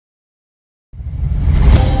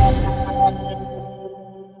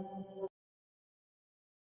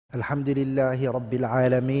الحمد لله رب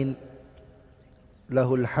العالمين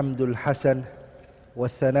له الحمد الحسن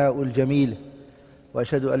والثناء الجميل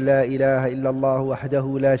وأشهد أن لا إله إلا الله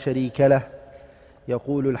وحده لا شريك له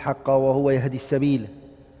يقول الحق وهو يهدي السبيل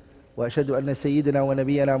وأشهد أن سيدنا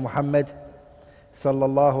ونبينا محمد صلى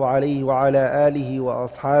الله عليه وعلى آله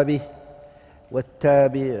وأصحابه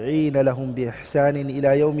والتابعين لهم بإحسان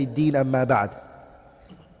إلى يوم الدين أما بعد.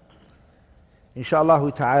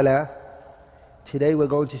 Inshallah ta'ala, today we're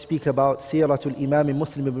going to speak about Siratul Imam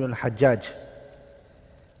Muslim ibn al-Hajjaj.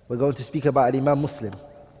 We're going to speak about Imam Muslim.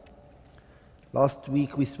 Last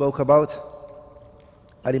week we spoke about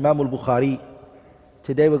Imam al-Bukhari.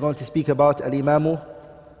 Today we're going to speak about Imam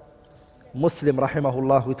Muslim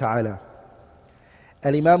rahimahullah ta'ala.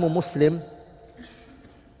 Imam Muslim,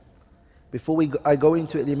 before I go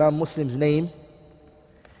into Imam Muslim's name,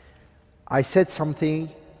 I said something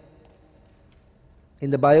in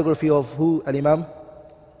the biography of who? Imam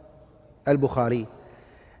al-Bukhari.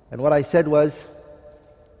 And what I said was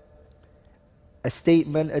a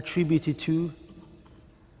statement attributed to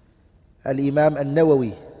Imam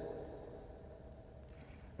al-Nawawi.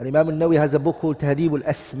 Imam al-Nawawi has a book called Tahdhib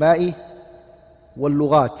al-Asma'i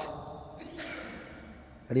wal-Lughat.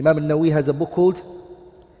 Imam al-Nawawi has a book called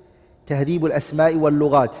Tahdhib al-Asma'i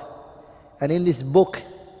wal-Lughat. And in this book,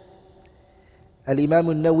 Imam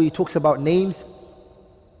al-Nawawi talks about names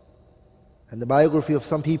and the biography of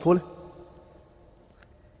some people,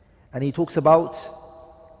 and he talks about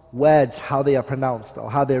words, how they are pronounced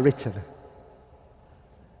or how they're written.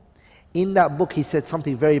 In that book he said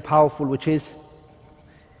something very powerful, which is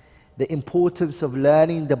the importance of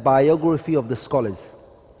learning the biography of the scholars.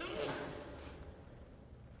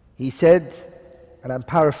 He said, and I'm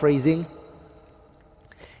paraphrasing,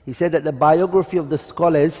 he said that the biography of the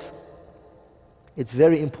scholars, it's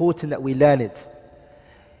very important that we learn it.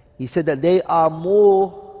 He said that they are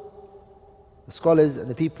more, the scholars and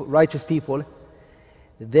the people, righteous people,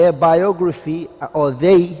 their biography, or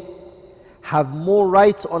they have more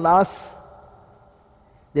rights on us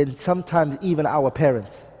than sometimes even our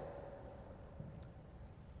parents.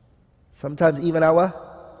 Sometimes even our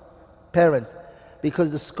parents.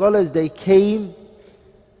 Because the scholars, they came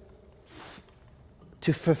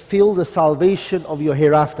to fulfill the salvation of your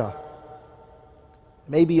hereafter.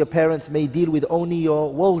 Maybe your parents may deal with only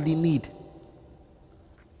your worldly need.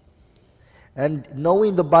 And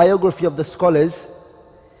knowing the biography of the scholars,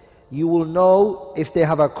 you will know if they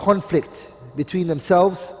have a conflict between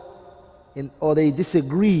themselves or they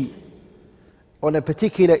disagree on a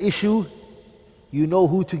particular issue, you know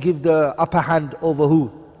who to give the upper hand over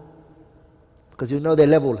who. Because you know their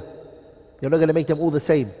level. You're not going to make them all the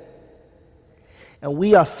same. And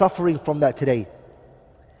we are suffering from that today,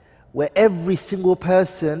 where every single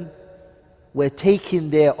person, we're taking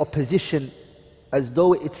their opposition as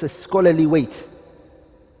though it's a scholarly weight.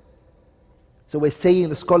 So we're saying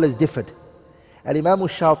the scholars differed. And Imam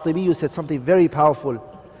al-Shatibi said something very powerful.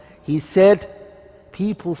 He said,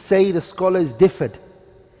 people say the scholars differed,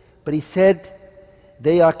 but he said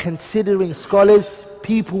they are considering scholars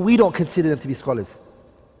people we don't consider them to be scholars.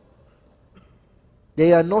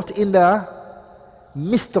 They are not in the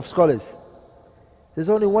midst of scholars. There's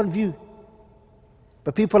only one view.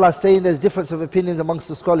 But people are saying there's difference of opinions amongst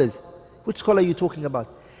the scholars. Which scholar are you talking about?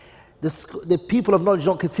 The people of knowledge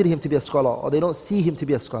don't consider him to be a scholar, or they don't see him to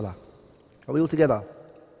be a scholar. Are we all together?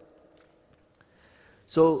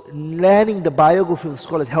 So learning the biography of the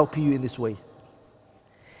scholars help you in this way.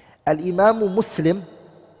 Al-Imam Muslim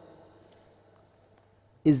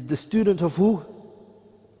is the student of who?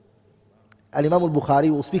 Al-Imam al-Bukhari.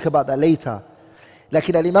 We'll speak about that later. Like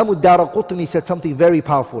Al-Imam al-Daraqutni said something very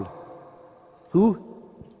powerful. Who?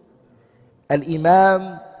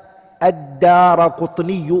 Al-Imam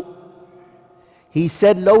al-Daraqutni. He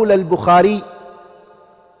said, لولا البخاري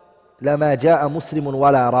لما جاء مسلم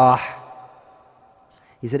ولا راح.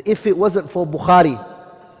 He said, if it wasn't for Bukhari,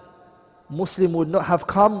 Muslim would not have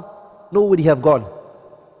come, nor would he have gone.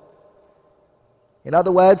 In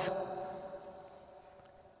other words,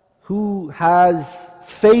 who has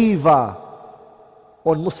favor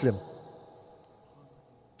on Muslim?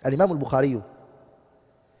 Al-Imam al-Bukhari.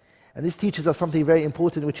 And this teaches us something very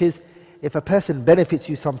important, which is if a person benefits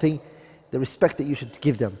you something, the respect that you should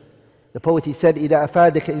give them. The poet, he said, إِذَا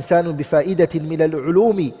أَفَادَكَ إِنسَانٌ بِفَائِدَةٍ مِنَ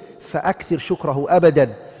الْعُلُومِ فَأَكْثِرْ شُكْرَهُ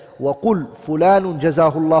أَبَدًا وَقُلْ فُلَانٌ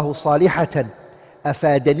جَزَاهُ اللَّهُ صَالِحَةً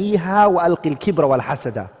أَفَادَنِيهَا وَأَلْقِ الْكِبْرَ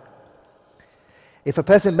وَالْحَسَدَ. If a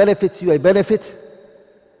person benefits you a benefit,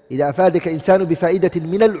 إِذَا أَفَادَكَ إِنسَانٌ بِفَائِدَةٍ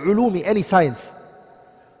مِنَ الْعُلُومِ, any science,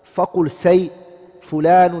 فَقُلْ say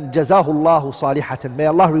فُلَانٌ جَزَاهُ اللَّهُ صَالِحَةً, may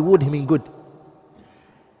Allah reward him in good.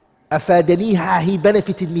 أفادنيها, he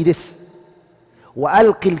benefited me this.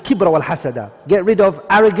 وألق الكبر والحسد, get rid of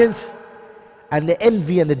arrogance and the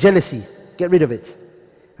envy and the jealousy, get rid of it.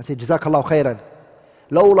 And say, Jazakallahu khairan.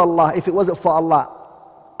 Lawla Allah, if it wasn't for Allah.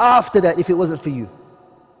 After that, if it wasn't for you.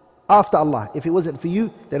 After Allah, if it wasn't for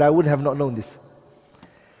you, then I would have not known this.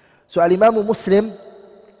 So Al-Imam Muslim,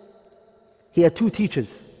 he had two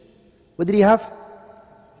teachers. What did he have?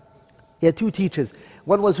 He had two teachers.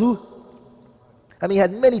 One was who? I mean, he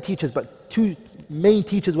had many teachers, but two main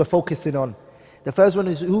teachers were focusing on. The first one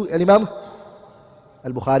is who? Al-Imam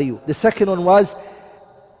Al-Bukhari. The second one was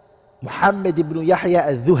Muhammad ibn Yahya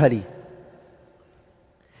al-Dhuhali.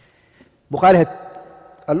 Bukhari had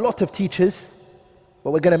a lot of teachers,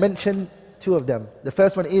 but we're going to mention two of them. The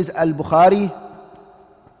first one is Al-Bukhari,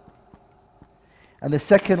 and the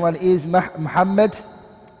second one is Muhammad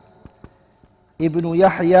ibn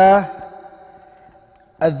Yahya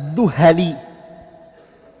al-Dhuhali.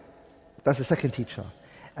 That's the second teacher.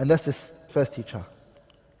 And that's the first teacher.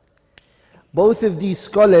 Both of these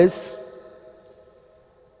scholars,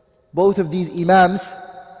 both of these imams,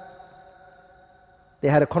 they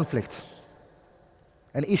had a conflict.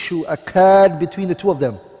 An issue occurred between the two of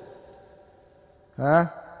them.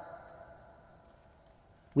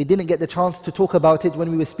 We didn't get the chance to talk about it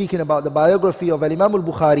when we were speaking about the biography of Imam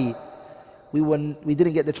al-Bukhari. We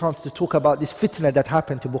didn't get the chance to talk about this fitna that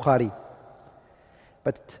happened to Bukhari.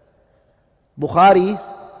 But Bukhari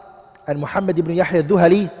and Muhammad ibn Yahya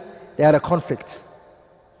al-Dhuhali, they had a conflict.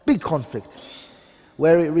 Big conflict.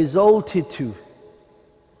 Where it resulted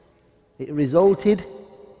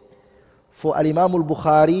for Al-Imam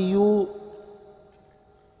al-Bukhari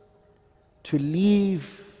to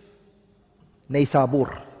leave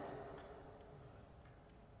Naysabur.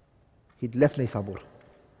 He'd left Naysabur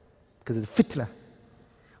because of the fitna.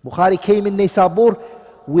 Bukhari came in Naysabur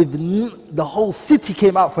with the whole city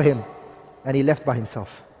came out for him, and he left by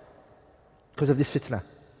himself because of this fitna.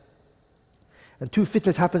 And two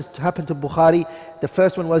fitnas happened to Bukhari. The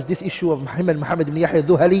first one was this issue of Muhammad ibn Yahya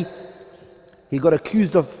al-Dhuhali. He got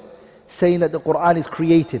accused of saying that the Quran is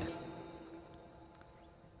created.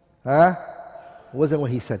 Wasn't what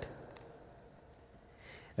he said.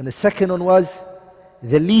 And the second one was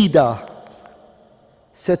the leader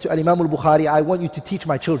said to Imam al-Bukhari, I want you to teach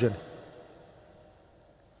my children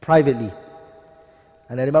privately.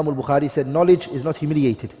 And Imam al-Bukhari said, knowledge is not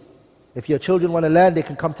humiliated. If your children want to learn, they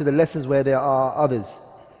can come to the lessons where there are others.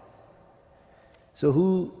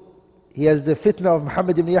 So he has the fitna of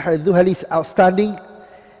Muhammad ibn Yahya al-Dhuhali outstanding,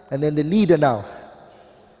 and then the leader now.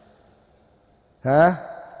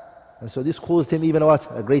 And so this caused him even what?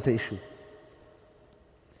 A greater issue.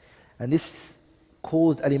 And this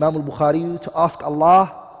caused Imam al-Bukhari to ask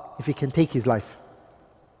Allah if he can take his life.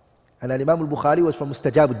 And Imam al-Bukhari was from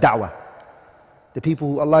Mustajab al-Da'wah, the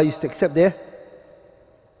people who Allah used to accept their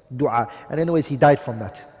dua. And anyways, he died from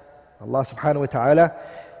that. Allah subhanahu wa ta'ala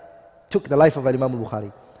took the life of Imam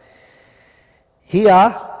al-Bukhari.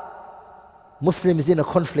 Here, Muslim is in a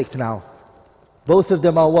conflict now. Both of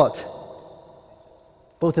them are what?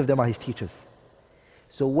 Both of them are his teachers.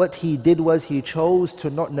 So what he did was he chose to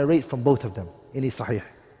not narrate from both of them in his Sahih.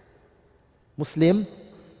 Muslim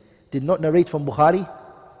did not narrate from Bukhari,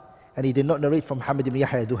 and he did not narrate from Muhammad ibn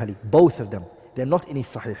Yahya al-Dhuhali. Both of them. They're not in his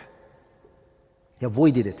Sahih. He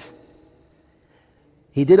avoided it.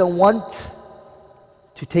 He didn't want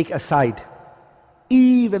to take a side,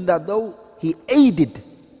 even that though he aided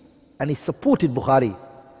and he supported Bukhari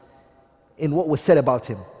in what was said about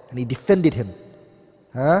him, and he defended him.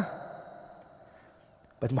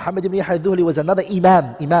 But Muhammad ibn Yahya al-Dhuhali was another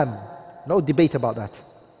imam. No debate about that.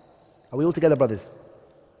 Are we all together, brothers?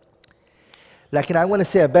 Like, I want to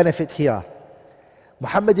say a benefit here.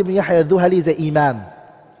 Muhammad ibn Yahya al-Dhuhali is an imam,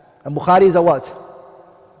 and Bukhari is a what?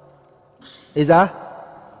 Is a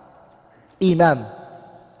imam.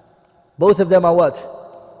 Both of them are what?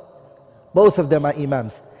 Both of them are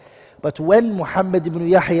imams. But when Muhammad ibn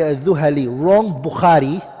Yahya al-Dhuhali wronged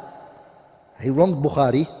Bukhari, he wronged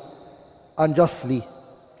Bukhari unjustly.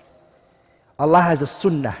 Allah has a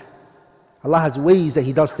sunnah. Allah has ways that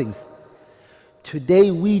He does things.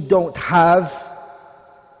 Today we don't have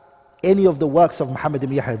any of the works of Muhammad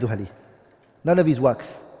ibn Yahya al-Dhuhali. None of his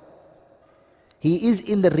works. He is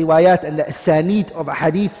in the riwayat and the asanid of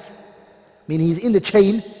hadiths, meaning he's in the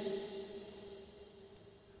chain,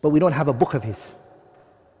 but we don't have a book of his.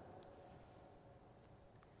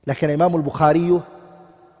 Like an Imam al-Bukhari,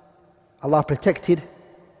 Allah protected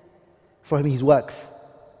for him his works.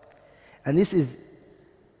 And this is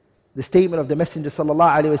the statement of the Messenger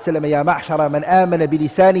sallallahu alayhi wa sallam, يا معشر من آمن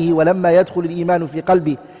بلسانه ولما يدخل الإيمان في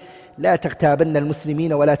قلبه لا تغتابن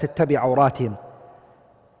المسلمين ولا تتبع عوراتهم.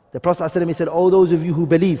 The Prophet ﷺ said, "Oh, those of you who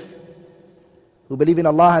believe in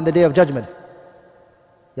Allah and the Day of Judgment.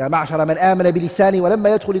 يا معشر من آمن بلسانه ولما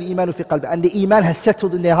يدخل الإيمان في قلبه." And the Iman has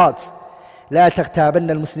settled in their hearts. لا تغتابن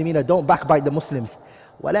المسلمين. Don't backbite the Muslims.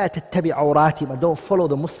 ولا تتبع عوراتهم. And don't follow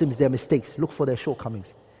the Muslims their mistakes. Look for their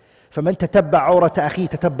shortcomings. فمن تتبع عورة أخيه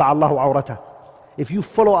تتبع الله عورته. If you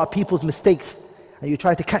follow our people's mistakes and you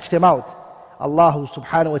try to catch them out, Allah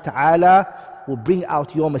subhanahu wa ta'ala will bring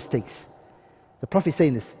out your mistakes. The Prophet is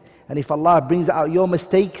saying this. And if Allah brings out your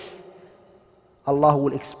mistakes, Allah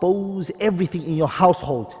will expose everything in your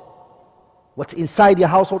household. What's inside your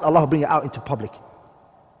household, Allah will bring it out into public.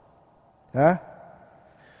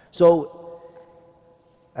 So,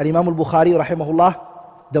 Imam al-Bukhari rahimahullah,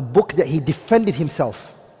 the book that he defended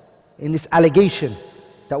himself in this allegation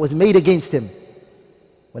that was made against him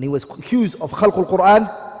when he was accused of Khalq al-Quran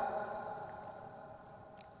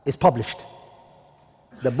is published.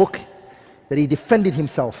 The book that he defended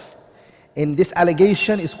himself in this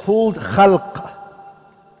allegation is called Khalq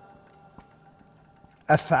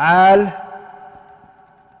Af'al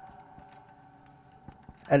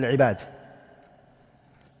al-Ibad.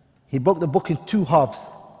 He broke the book in two halves.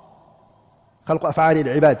 Khalq Af'al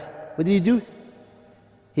al-Ibad. What did he do?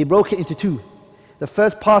 He broke it into two. The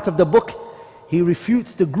first part of the book, he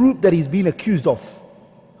refutes the group that he's been accused of.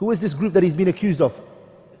 Who is this group that he's been accused of?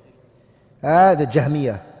 The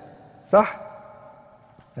Jahmiyyah. Sah?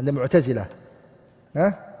 And the Mu'tazila.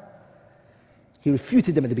 He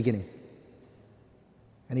refuted them at the beginning.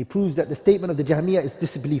 And he proves that the statement of the Jahmiyyah is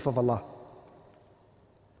disbelief of Allah.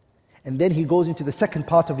 And then he goes into the second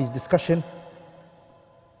part of his discussion,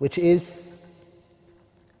 which is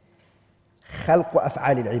Khalq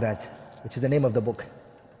Af'al al-Ibad, which is the name of the book.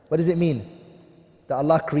 What does it mean? That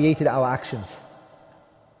Allah created our actions.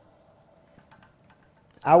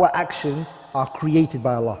 Our actions are created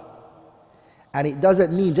by Allah. And it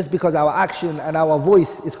doesn't mean just because our action and our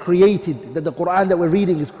voice is created, that the Quran that we're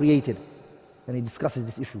reading is created. And he discusses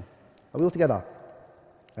this issue. Are we all together?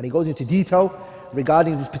 And he goes into detail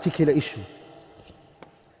regarding this particular issue.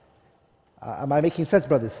 Am I making sense,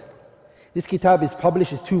 brothers? This kitab is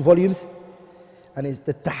published, it's 2 volumes. And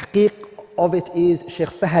the tahqiq of it is Sheikh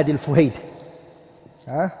Fahad al-Fuhayd.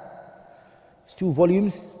 It's 2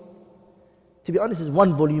 volumes. To be honest, it's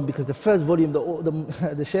 1 volume because the first volume,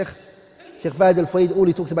 the Sheikh Fahad al-Fuhayd, all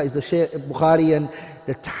he talks about is the Sheikh Bukhari and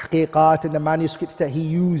the tahqiqat and the manuscripts that he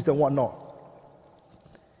used and whatnot.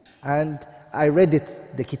 And I read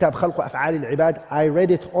it, the kitab Khalq Af'al al-Ibad, I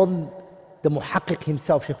read it on the muhaqqiq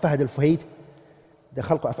himself, Sheikh Fahad al-Fuhayd, the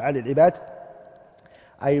Khalq Af'al al-Ibad.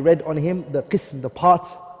 I read on him the qism, the part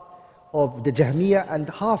of the Jahmiyyah, and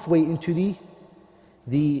halfway into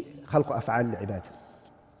the Khalq Af'al al-Ibad.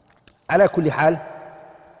 Ala kulli hal,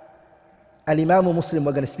 Al-Imam Muslim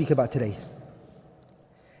we're going to speak about today.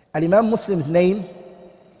 Al-Imam Muslim's name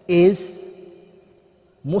is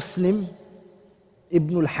Muslim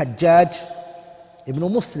ibn al-Hajjaj ibn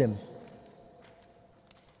Muslim.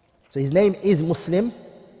 So his name is Muslim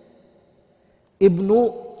ibn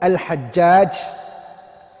al-Hajjaj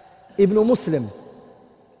ibn Muslim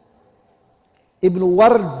ibn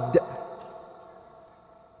Ward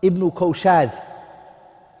ibn Kawshad.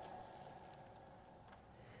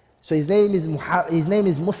 So his name is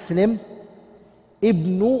Muslim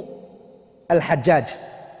ibn al-Hajjaj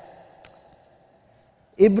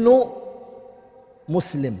ibn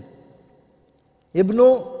Muslim ibn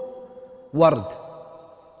Ward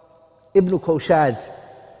ibn Kawshad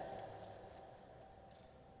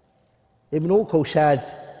ibn Kawshad.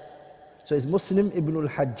 So it's Muslim ibn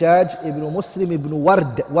al-Hajjaj ibn Muslim ibn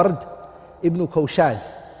Ward ibn Kawshad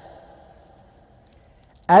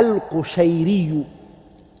al-Qushayri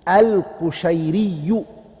al-Qushayri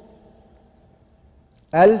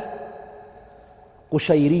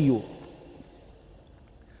al-Qushayri.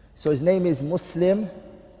 So his name is Muslim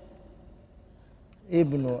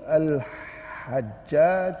ibn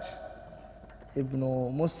al-Hajjaj ibn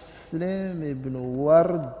Muslim ibn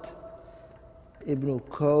Ward ibn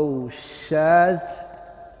Kawshad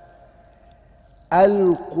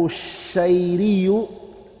al-Qushayri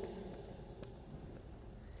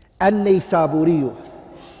al-Naysaburi.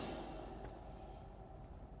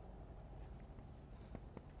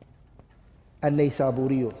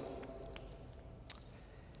 النيسابوري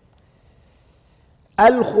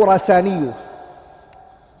الخراساني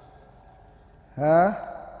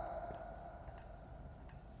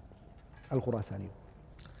الخراساني.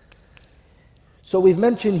 So we've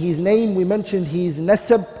mentioned his name, we mentioned his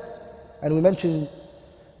nasab, and we're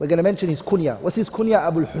going to mention his kunya. What's his kunya?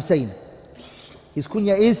 Abu al-Husayn. His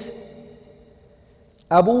kunya is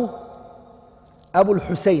Abu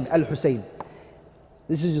al-Husayn, al-Husayn.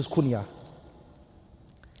 This is his kunya.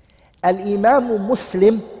 Al-Imam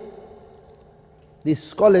Muslim, the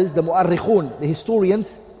scholars, the mu'arrikhun, the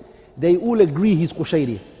historians, they all agree he's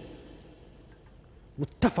Qushayri.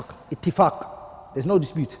 Muttafaq, ittifaq. There's no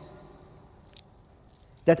dispute.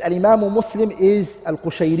 That Al-Imam Muslim is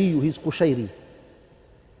Al-Qushayri, he's Qushayri.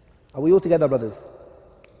 Are we all together, brothers?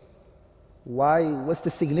 Why? What's the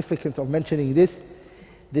significance of mentioning this?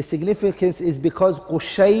 The significance is because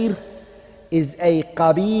Qushayr is a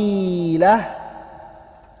qabila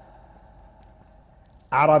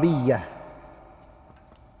Arabiya.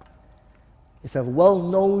 It's a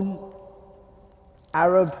well-known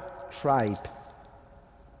Arab tribe.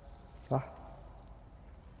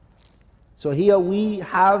 So here we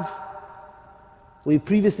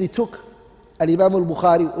previously took Al-Imam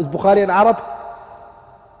al-Bukhari. Was Bukhari an Arab?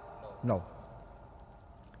 No.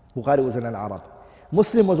 Bukhari was an Arab.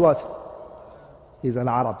 Muslim was what? He's an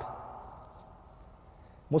Arab.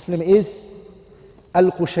 Muslim is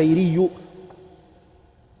Al-Qushayri,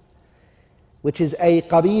 which is a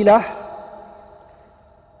qabila,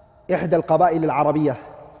 إحدى القبائل العربية.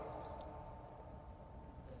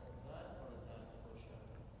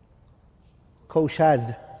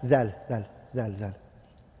 Koshad, Dhal.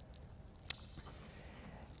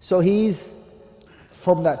 So he's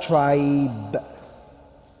from that tribe.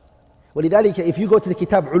 ولذلك if you go to the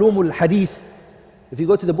Kitab علوم الحديث, if you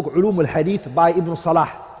go to the book علوم الحديث by Ibn Salah,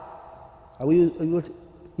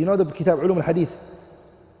 you know the Kitab علوم الحديث?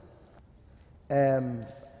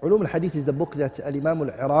 علوم الحديث is the book that Al-Imam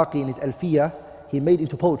al-Iraqi in his Alfiya, he made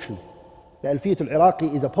into poetry. The Alfiya al-Iraqi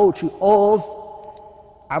is a poetry of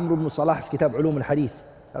Amr ibn Salah's Kitab علوم الحديث.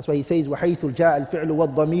 That's why he says وحيث جاء الفعل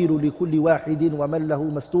والضمير لكل واحد ومن له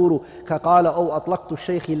مستور كقال أو أطلقت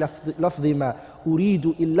الشيخ لفظ ما أريد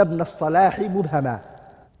إلا ابن الصلاح مبهما.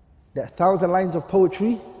 The 1,000 lines of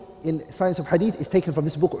poetry in science of hadith is taken from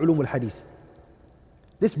this book علوم الحديث.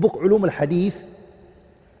 This book علوم الحديث,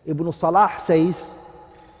 Ibn Salah says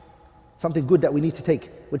something good that we need to take,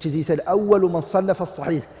 which is he said أول من صنف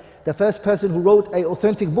الصحيح. The first person who wrote an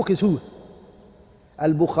authentic book is who?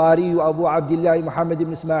 Al-Bukhari Abu Abdullah Muhammad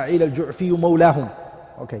ibn Ismail al-Ju'fi mawlahum.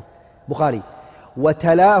 Okay, Bukhari.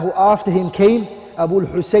 وتلاه, after him came Abu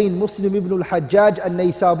al-Husayn Muslim ibn al-Hajjaj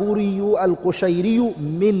al-Naysaburi al-Qushayri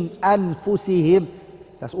min anfusihim.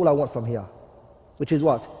 That's all I want from here. Which is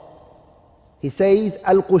what? He says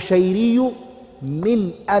al-Qushayri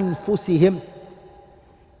min anfusihim.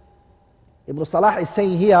 Ibn Salah is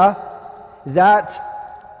saying here that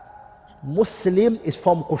Muslim is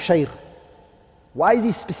from Qushayr. Why is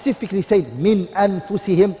he specifically saying min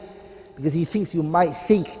anfusihim? Because he thinks you might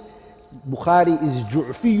think Bukhari is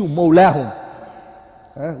Ju'fi mawlahum.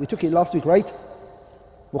 We took it last week, right?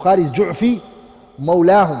 Bukhari is Ju'fi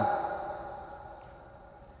mawlahum.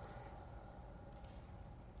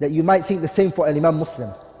 That you might think the same for Imam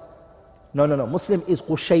Muslim. No. Muslim is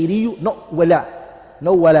Qushayri, not wala.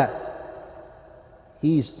 No wala.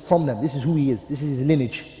 He is from them. This is who he is. This is his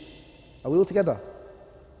lineage. Are we all together?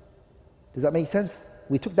 Does that make sense?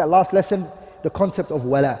 We took that last lesson, the concept of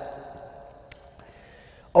wala.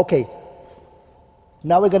 Okay.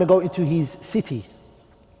 Now we're going to go into his city,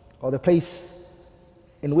 or the place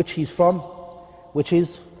in which he's from, which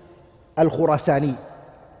is Al-Khurasani.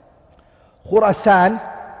 Khurasan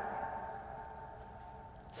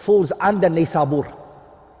falls under Naysabur.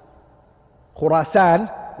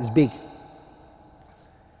 Khurasan is big.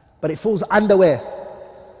 But it falls under where?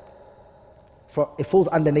 It falls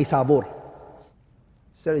under Naysabur.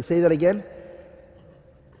 Sorry, say that again.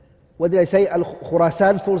 What did I say?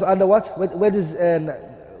 Al-Khurasan falls under what? Where does,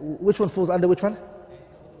 which one falls under which one?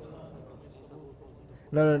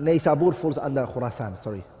 No, Naysabur falls under Khurasan,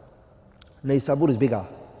 sorry. Naysabur is bigger.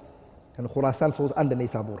 And Khurasan falls under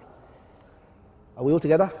Naysabur. Are we all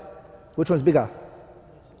together? Which one's bigger?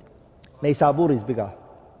 Naysabur is bigger.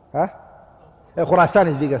 Huh? Khurasan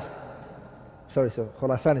is bigger. Sorry,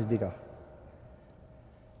 Khurasan is bigger.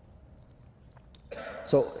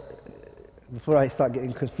 So, before I start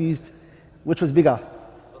getting confused, which was bigger?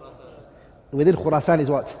 Within Khurasan is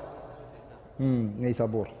what?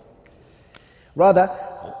 Naysabur. Rather,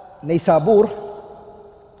 Naysabur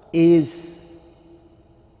is,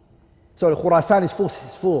 sorry, Khurasan is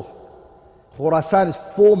four. Khurasan is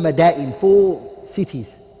 4 Mada'in, 4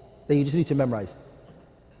 cities that you just need to memorize.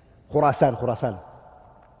 Khurasan.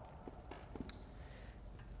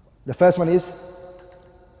 The first one is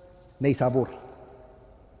Naysabur.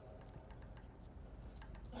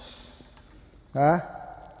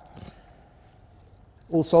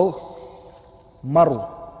 Also, Marw,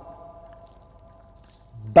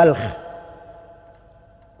 Balkh,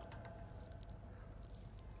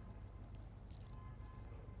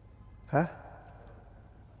 Huh?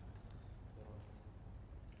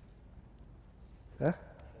 Huh?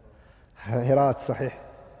 Herat, Sahih.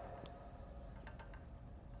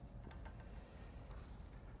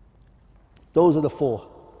 Those are the four.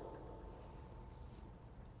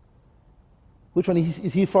 Which one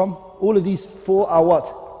is he from? All of these four are what?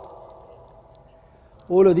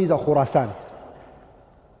 All of these are Khurasan.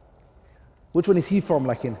 Which one is he from,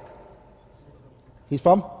 like him? He's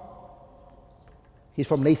from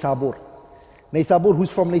Naysabur. Naysabur,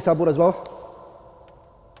 who's from Naysabur as well?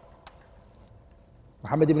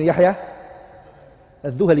 Muhammad ibn Yahya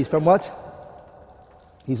al-Dhuhali is from what?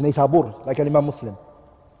 He's Naysabur, like an Imam Muslim.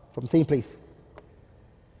 From the same place.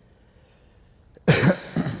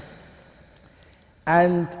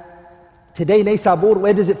 And today Naysabur,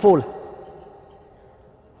 where does it fall?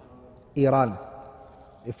 Iran.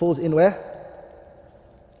 It falls in where?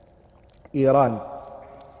 Iran.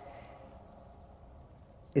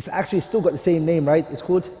 It's actually still got the same name, right? It's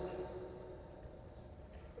called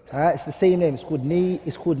it's the same name. It's called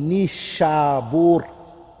Nishabur.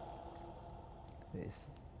 Yes.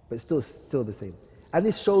 But it's still the same. And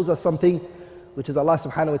this shows us something, which is Allah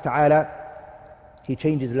subhanahu wa ta'ala. He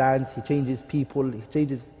changes lands, He changes people, He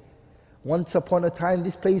changes. Once upon a time,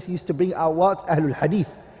 this place used to bring out what? Ahlul Hadith,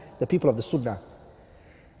 the people of the Sunnah.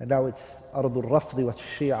 And now it's Ardul Rafdi wa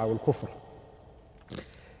Shia wal Kufr.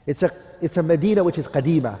 It's a Medina which is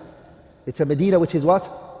Qadima. It's a Medina which is what?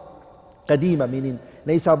 Qadima, meaning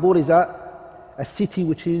Naysabur is a city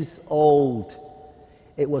which is old.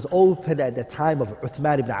 It was opened at the time of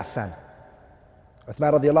Uthman ibn Affan.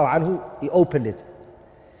 Uthman radiallahu anhu, he opened it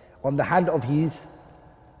on the hand of his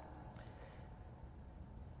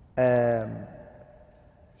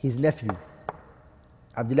nephew,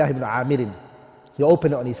 Abdullah ibn Amirin. He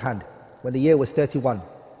opened it on his hand when the year was 31.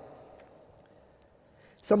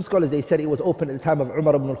 Some scholars, they said it was opened at the time of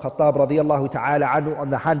Umar ibn al-Khattab radiyallahu ta'ala anhu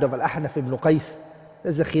on the hand of Al-Ahnaf ibn Qais.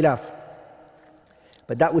 There's a khilaf.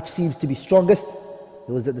 But that which seems to be strongest,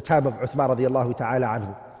 it was at the time of Uthman radiyallahu ta'ala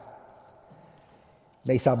anhu.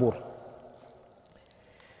 Naysabur.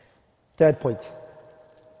 Third point.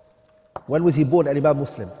 When was he born? Al-Imam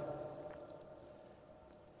Muslim.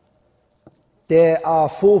 There are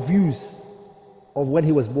four views of when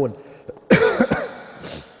he was born.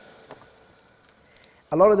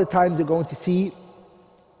 A lot of the times you're going to see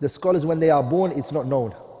the scholars, when they are born, it's not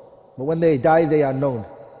known. But when they die, they are known.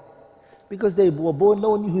 Because they were born, no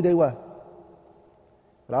one knew who they were.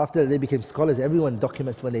 But after they became scholars, everyone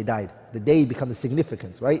documents when they died. The day becomes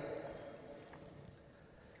significant, right?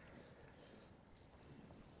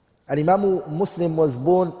 And Imam Muslim was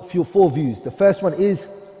born four views. The first one is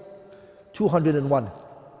 201.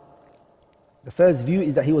 The first view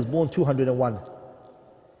is that he was born 201.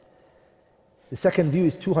 The second view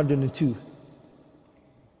is 202.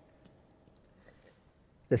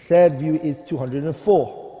 The third view is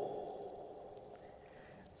 204.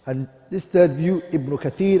 And this third view, Ibn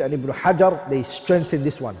Kathir and Ibn Hajar, they strengthen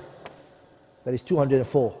this one. That is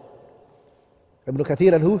 204. Ibn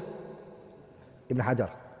Kathir and who? Ibn Hajar.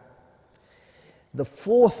 The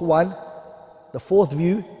fourth one, the fourth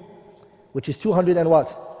view, which is 200 and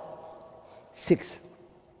what? 6.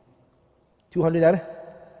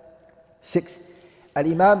 206.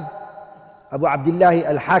 Al-Imam Abu Abdullah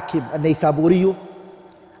al-Hakim al-Naysaburi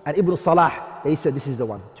and Ibn Salah, they said this is the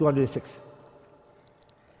one, 206.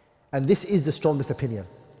 And this is the strongest opinion.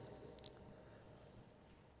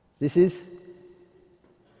 This is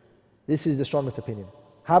the strongest opinion.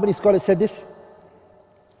 How many scholars said this?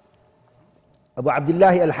 Abu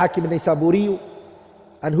Abdullah al-Hakim al-Naysaburi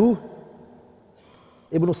and who?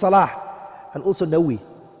 Ibn Salah and also Nawawi.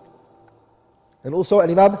 And also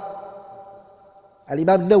Al-Imam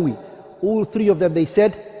Nawawi. All three of them, they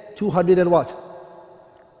said 200 and what?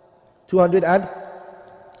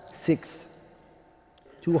 206.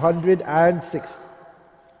 206.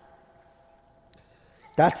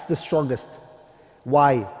 That's the strongest.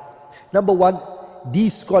 Why? Number one,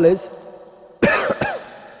 these scholars,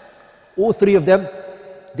 all three of them,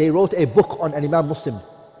 they wrote a book on Imam Muslim.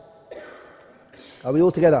 Are we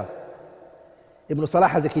all together? Ibn Salah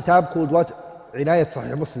has a kitab called what? Inayat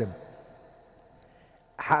Sahih Muslim.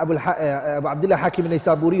 Abu Abdullah Hakim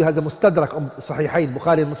al-Naysaburi has a mustadrak on Sahihain,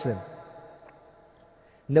 Bukhari and Muslim.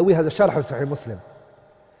 Nawawi has a sharh on Sahih Muslim.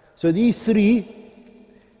 So these three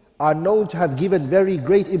are known to have given very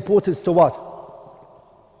great importance to what?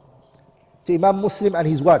 To Imam Muslim and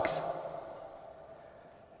his works.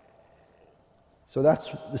 So that's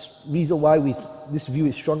the reason why this view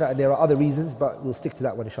is stronger, and there are other reasons, but we'll stick to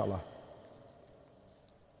that one inshallah.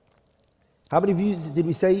 How many views did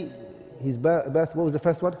we say his birth? What was the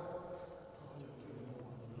first one?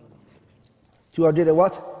 200 and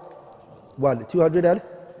what? 1. 200 and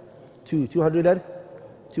 2. 200 and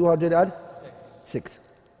 206.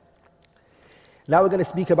 Now we're going to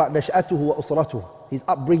speak about nash'atuhu wa usratuhu, his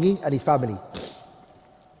upbringing and his family.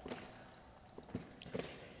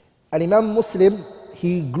 And Imam Muslim,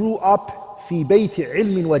 he grew up fi bayti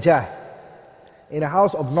ilmin wa jah, in a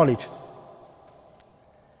house of knowledge.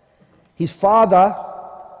 His father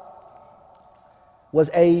was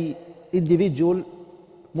a individual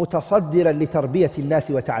متصدرا لتربية الناس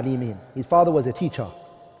وتعليمهم. His father was a teacher.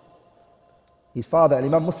 His father,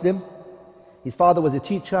 Imam Muslim, his father was a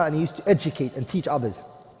teacher and he used to educate and teach others.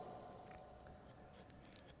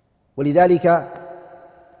 ولذلك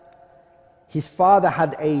his father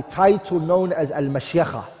had a title known as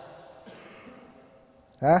Al-Mashyakha.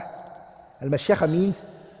 Al-Mashyakha means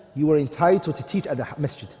you were entitled to teach at the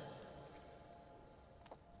masjid.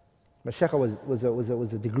 Mashyakha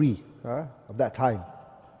was a degree of that time,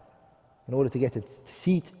 in order to get a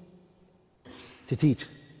seat to teach.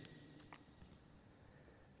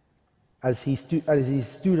 As his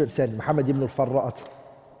student said, Muhammad ibn al-Farra,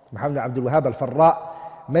 Muhammad Abdul Wahhab al-Farra,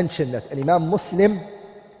 mentioned that Imam Muslim,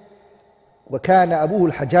 وَكَانَ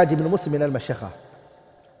أَبُوهُ الْحَجَّاجِ ibn Muslim min al-Mashyakha.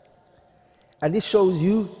 And this shows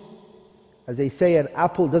you, as they say, an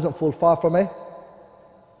apple doesn't fall far from a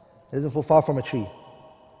tree.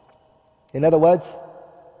 In other words,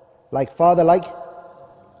 like father, like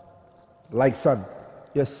son.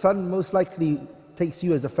 Your son most likely takes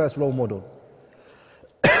you as the first role model.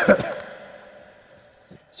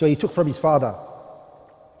 So he took from his father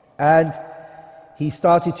and he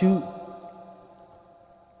started to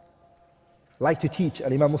like to teach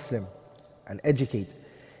Imam Muslim and educate.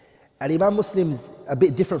 And Imam Muslim is a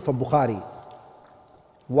bit different from Bukhari.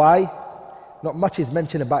 Why? Not much is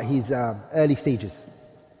mentioned about his early stages.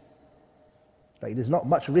 Like, there's not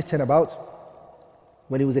much written about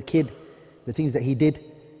when he was a kid, the things that he did,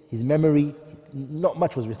 his memory, not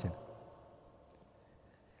much was written.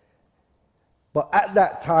 But at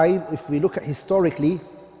that time, if we look at historically,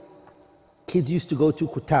 kids used to go to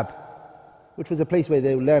Kutab, which was a place where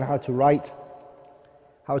they would learn how to write,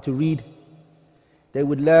 how to read. They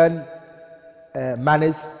would learn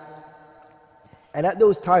manners. And at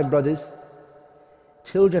those times, brothers,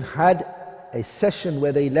 children had a session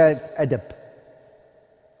where they learned adab,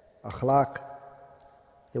 akhlaq.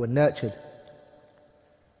 They were nurtured.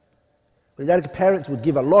 But parents would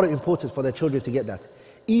give a lot of importance for their children to get that.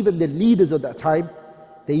 Even the leaders of that time,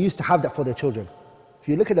 they used to have that for their children. If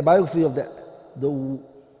you look at the biography of the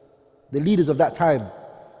leaders of that time,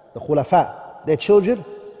 the khulafa, their children,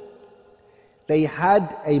 they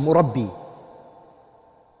had a murabbi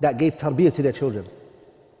that gave tarbiyah to their children.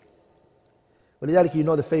 ولذلك, you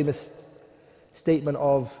know the famous statement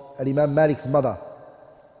of Imam Malik's mother,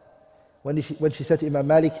 when she said to Imam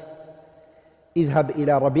Malik, اذهب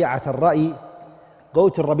إلى ربيعة الرأي, go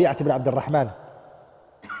to Rabi'at ibn Abd al-Rahman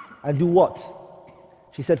and do what?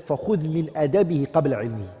 She said, فَخُذْ مِنْ أَدَبِهِ قَبْلَ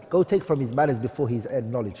عِلْمِهِ, go take from his manners before his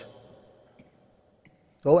knowledge.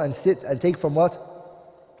 Go and sit and take from what?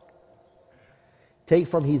 Take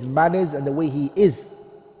from his manners and the way he is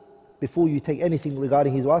before you take anything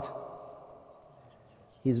regarding his what?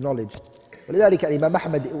 His knowledge. ولذلك Imam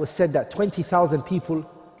Ahmad, it was said that 20,000 people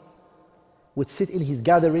would sit in his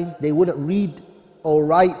gathering. They wouldn't read or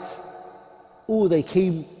write. All they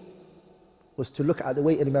came was to look at the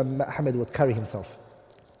way Imam Ahmad would carry himself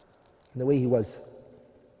and the way he was.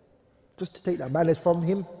 Just to take that manners from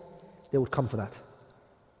him, they would come for that.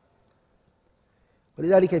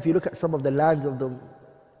 ولذلك, if you look at some of the lands of the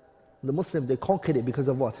Muslims, they conquered it because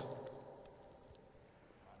of what?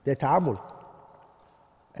 Their ta'amul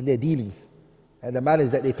and their dealings and the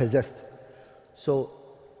manners that they possessed. So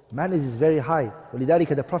manners is very high.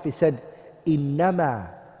 ولذلك, the Prophet said, إنما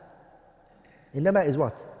is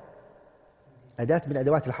what? أداة من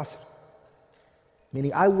أدوات الحصر.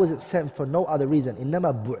 Meaning, I wasn't sent for no other reason.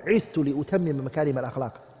 إنما بعثت لأتمم مكارم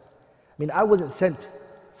الأخلاق. Meaning, I wasn't sent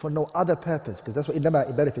for no other purpose, because that's what إنما,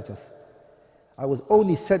 it benefits us. I was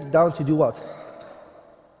only sent down to do what?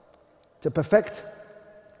 To perfect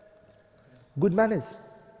good manners.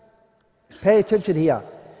 Pay attention here.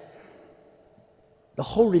 The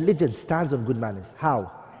whole religion stands on good manners.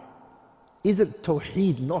 How? Isn't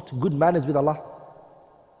Tawheed not good manners with Allah?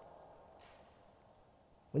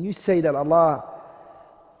 When you say that Allah,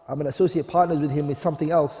 I'm an associate partners with Him with something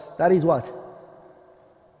else, that is what?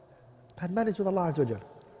 Bad manners with Allah Azza wa Jal.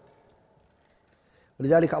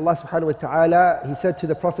 ولذلك Allah subhanahu wa ta'ala, He said to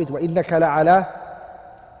the Prophet, وَإِنَّكَ لَعَلَى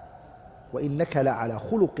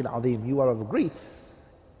خُلُقٍ عَظِيمٍ, you are of a great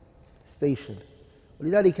station.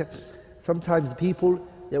 ولذلك, sometimes people,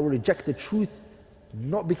 they will reject the truth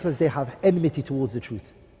Not because they have enmity towards the truth,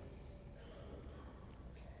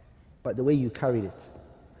 but the way you carried it,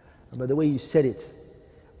 and by the way you said it,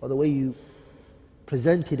 or the way you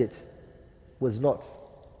presented it was not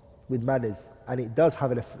with manners, and it does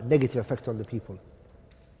have a negative effect on the people.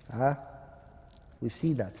 We've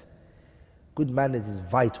seen that. Good manners is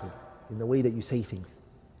vital in the way that you say things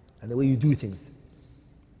and the way you do things.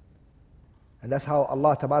 And that's how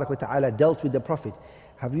Allah Tabarak wa Ta'ala dealt with the Prophet.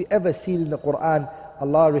 Have you ever seen in the Quran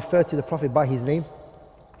Allah refer to the Prophet by his name?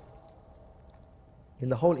 In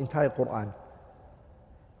the whole entire Quran,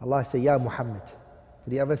 Allah said, Ya Muhammad.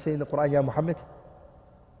 Did he ever say in the Quran, Ya Muhammad?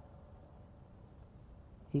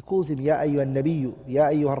 He calls him Ya Ayyuhan Nabiyyu, Ya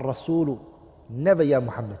Ayyuhan Rasulu, never Ya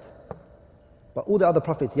Muhammad. But all the other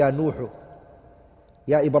prophets, Ya Nuhu,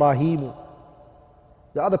 Ya Ibrahimu,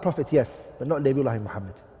 the other prophets, yes, but not Nabiullah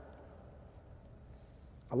Muhammad.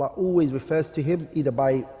 Allah always refers to him either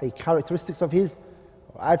by a characteristics of his,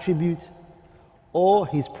 or attribute, or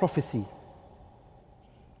his prophecy,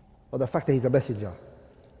 or the fact that he's a messenger.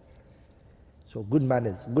 So good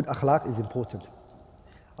manners, good akhlaq is important.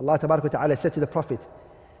 Allah Tabarak wa Ta'ala said to the Prophet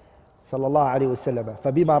صلى الله عليه وسلم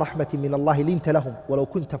فبما رحمة من الله لنت لهم ولو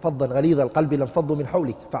كنت فظا غليظ القلب لانفضوا من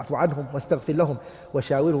حولك فاعف عنهم واستغفر لهم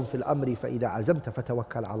وشاورهم في الأمر فإذا عزمت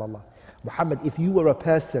فتوكل على الله. Muhammad, if you were a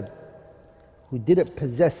person who didn't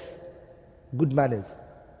possess good manners,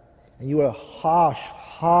 and you were a harsh,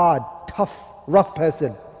 hard, tough, rough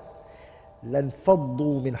person,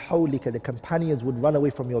 لانفضوا من حولك, the companions would run away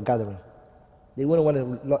from your gathering. They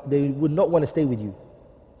would not want to stay with you.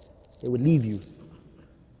 They would leave you.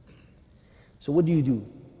 So what do?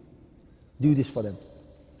 Do this for them.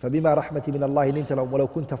 فَبِمَا رَحْمَةٍ مِّنَ اللَّهِ لِنْتَ لَهُمْ وَلَوْ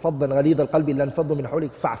كُنْتَ فَضًّا غَلِيظَ الْقَلْبِ لَانْفَضُّوا مِنْ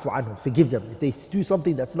حَوْلِكَ فَاعْفُ عَنْهُمْ. Forgive them. If they do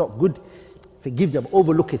something that's not good, forgive them,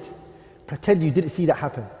 overlook it. Pretend you didn't see that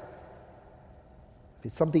happen. If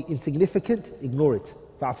it's something insignificant, ignore it.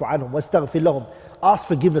 فَاعْفُ عَنْهُمْ وَاسْتَغْفِرْ لَهُمْ. Ask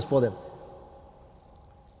forgiveness for them.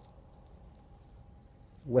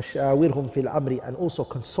 وَشَاوِرْهُمْ فِي الْأَمْرِ. And also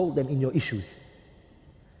consult them in your issues.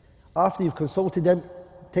 After you've consulted them,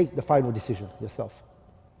 take the final decision yourself.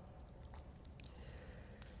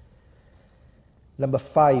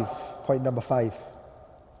 Point number 5.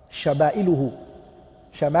 Shamailuhu.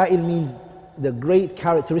 Shama'il means the great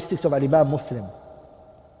characteristics of Al-Imam Muslim.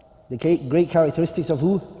 The great characteristics of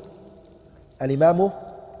who? Al-Imam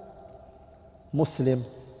Muslim.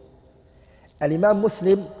 Al-Imam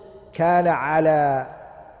Muslim كان على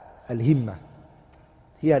الهمة.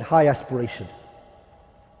 He had high aspiration.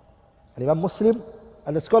 Al-Imam Muslim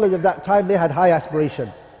and the scholars of that time, they had high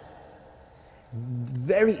aspiration.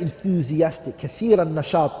 Very enthusiastic. كثير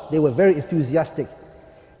النشاط. They were very enthusiastic.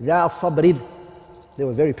 ذا صبر. They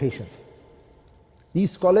were very patient.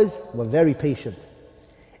 These scholars were very patient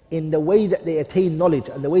in the way that they attained knowledge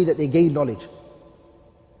and the way that they gained knowledge.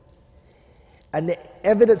 And the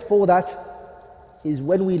evidence for that is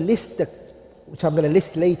when we list, which I'm going to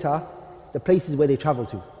list later, the places where they traveled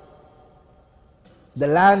to. The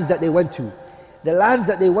lands that they went to. The lands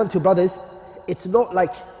that they went to, brothers, it's not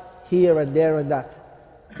like here and there and that.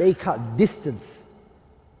 They cut distance,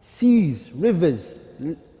 seas, rivers,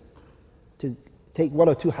 to take one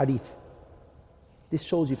or two hadith. This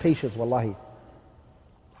shows you patience, wallahi.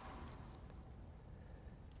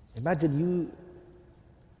 Imagine you,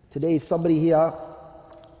 today if somebody here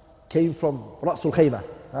came from Ra'sul Khayma,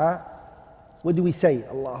 what do we say?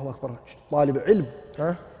 Allahu Akbar, talib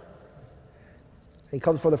ilm. He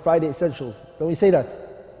comes from the Friday Essentials. Don't we say that?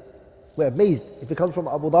 We're amazed. If he comes from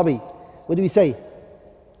Abu Dhabi, what do we say?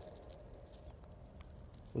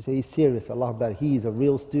 We say he's serious, Allah Akbar. He is a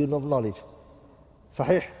real student of knowledge.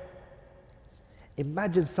 Sahih.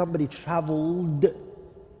 Imagine somebody traveled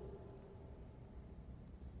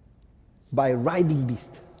by a riding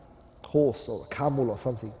beast, horse or camel or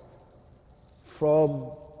something,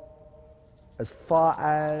 from as far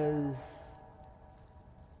as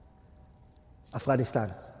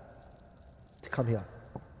Afghanistan to come here,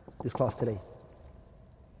 this class today.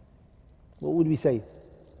 What would we say?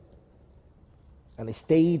 And they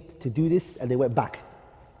stayed to do this and they went back.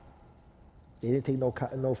 They didn't take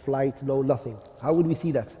no flight, no nothing. How would we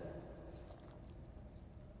see that?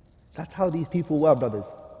 That's how these people were, brothers.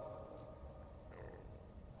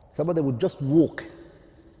 Some of them would just walk.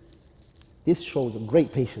 This shows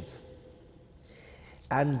great patience.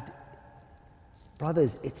 And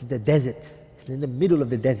brothers, it's the desert. It's in the middle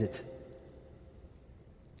of the desert.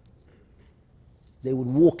 They would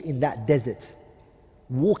walk in that desert.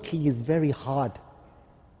 Walking is very hard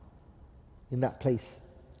in that place.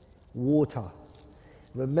 Water.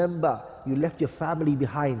 Remember, you left your family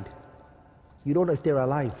behind. You don't know if they're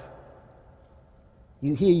alive.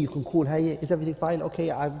 You hear, you can call, hey, is everything fine? Okay,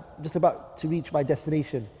 I'm just about to reach my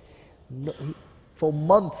destination. No, for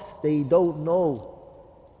months, they don't know.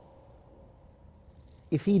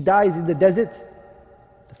 If he dies in the desert,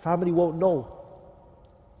 the family won't know.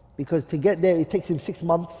 Because to get there, it takes him 6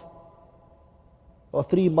 months, or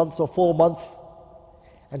 3 months, or 4 months.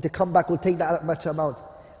 And to come back will take that much amount.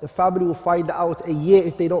 The family will find out a year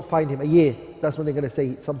if they don't find him. A year. That's when they're going to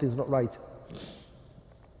say something's not right.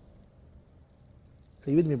 Are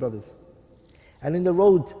you with me, brothers? And in the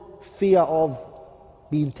road, fear of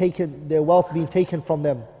being taken, their wealth being taken from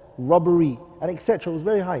them, robbery, and etc. was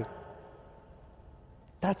very high.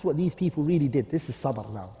 That's what these people really did. This is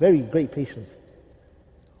sabr now. Very great patience.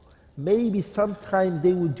 Maybe sometimes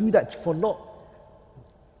they would do that for not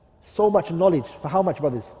so much knowledge. For how much,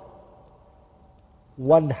 brothers?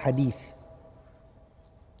 1 hadith.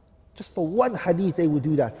 Just for 1 hadith they would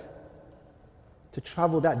do that. To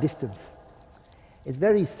travel that distance. It's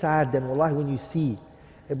very sad then, wallahi, when you see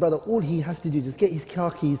a brother, all he has to do is just get his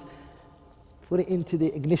car keys, put it into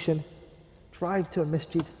the ignition, drive to a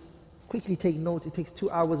masjid, quickly take notes. It takes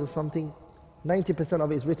 2 hours or something. 90%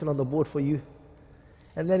 of it is written on the board for you.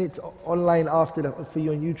 And then it's online after for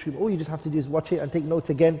you on YouTube. All you just have to do is watch it and take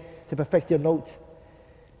notes again to perfect your notes.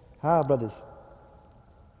 Brothers.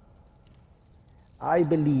 I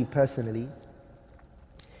believe personally,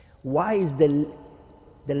 why is the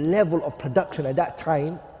level of production at that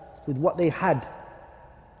time with what they had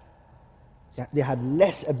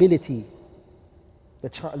less ability.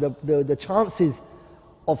 The chances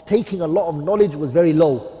of taking a lot of knowledge was very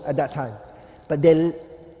low at that time. But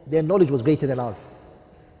their knowledge was greater than ours.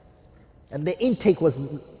 And their intake was,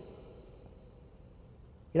 you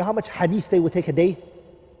know how much hadith they would take a day?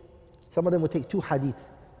 Some of them would take 2 hadiths,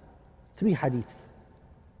 3 hadiths.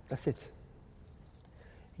 That's it.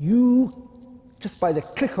 You, just by the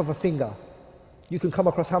click of a finger, you can come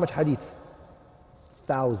across how much hadith?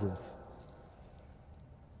 Thousands.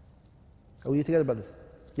 Are we together, brothers?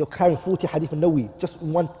 You're carrying 40 hadith and nawawi. Just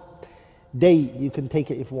in one day you can take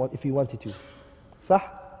it if you wanted to. Sah?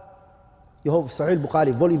 You have Sahih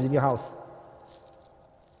Bukhari, volumes in your house.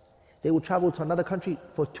 They will travel to another country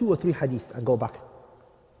for 2 or 3 hadiths and go back.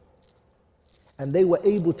 And they were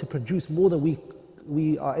able to produce more than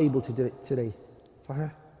we are able to do it today.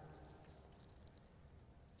 Sahih?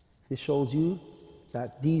 This shows you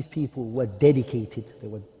that these people were dedicated. They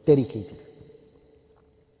were dedicated.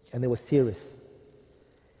 And they were serious.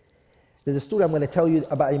 There's a story I'm going to tell you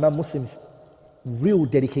about Imam Muslim's real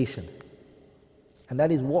dedication. And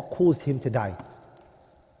that is what caused him to die.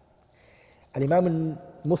 And Imam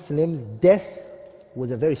Muslim's death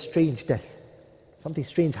was a very strange death. Something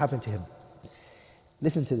strange happened to him.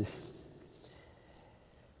 Listen to this.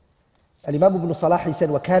 الإمام ابن صلاح said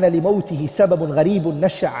وكان لموته سبب غريب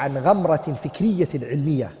نشأ عن غمرة فكرية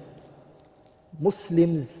علمية.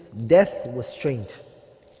 Muslim's death was strange.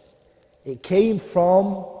 It came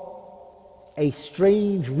from a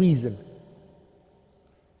strange reason.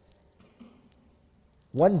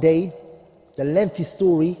 One day, the lengthy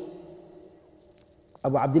story,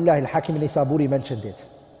 Abu Abdullah al-Hakim al-Nisaburi mentioned it.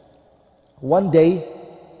 One day,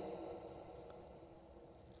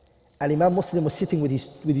 Al-Imam Muslim was sitting with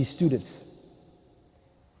his students.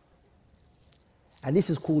 And this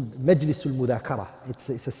is called Majlisul Mudhakara.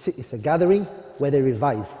 It's a gathering where they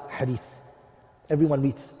revise hadiths. Everyone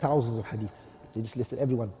reads thousands of hadiths. They just listen,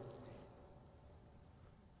 everyone.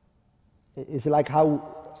 It's like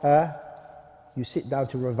how you sit down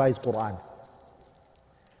to revise Quran.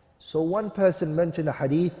 So one person mentioned a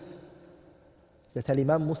hadith that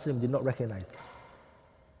Al-Imam Muslim did not recognize.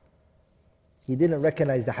 He didn't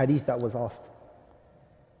recognize the hadith that was asked.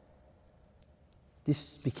 This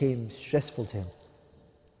became stressful to him.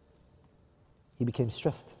 He became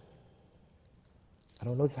stressed. I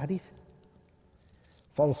don't know this hadith.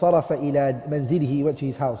 فَانْصَرَفَ إِلَى مَنْزِلِهِ. He went to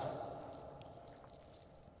his house.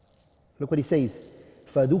 Look what he says.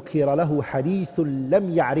 فَذُكِّرَ لَهُ حَدِيثٌ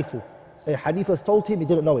لَمْ يَعْرِفُ. A hadith was told him, he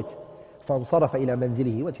didn't know it. فَانْصَرَفَ إِلَى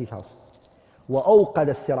مَنْزِلِهِ. He went to his house. وَأَوْقَدَ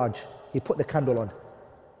السِّرَاجِ. He put the candle on.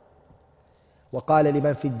 وقال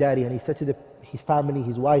لمن في الدار, and he said to his family,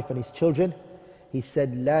 his wife and his children, he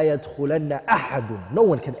said, لا يدخلن أحد. No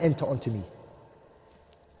one can enter onto me.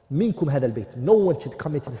 منكم هذا البيت. No one should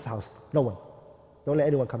come into this house. No one. Don't let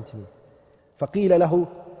anyone come to me. فقيل له,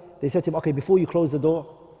 they said to him, okay, before you close the door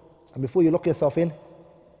and before you lock yourself in,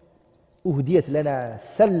 أهديت لنا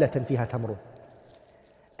سلة فيها تمر.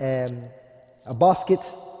 A basket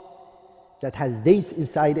that has dates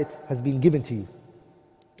inside it has been given to you.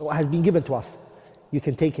 Or has been given to us. You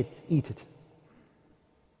can take it, eat it.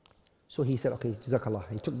 So he said, okay, Jazakallah.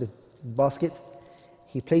 He took the basket,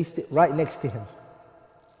 he placed it right next to him.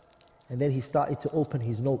 And then he started to open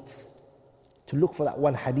his notes to look for that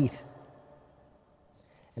one hadith.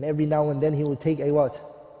 And every now and then he would take a what?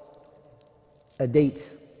 A date.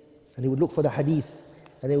 And he would look for the hadith.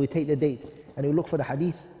 And then he would take the date. And he would look for the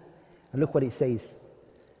hadith. And look what it says.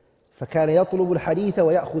 فَكَانَ يَطْلُبُ الْحَدِيثَ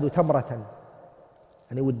وَيَأْخُذُ تَمْرَةً.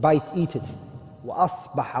 And he would eat it.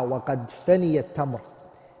 وَأَصْبَحَ وَقَدْ فَنِيَ التَّمْرِ.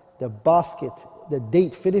 The basket, the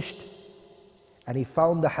date finished. And he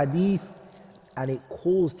found the hadith. And it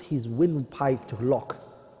caused his windpipe to lock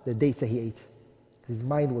the dates that he ate. His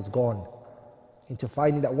mind was gone into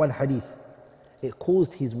finding that one hadith. It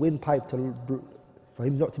caused his windpipe for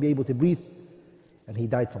him not to be able to breathe, and he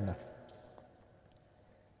died from that.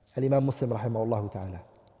 Al-Imam Muslim rahimahullah ta'ala.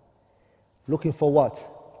 Looking for what?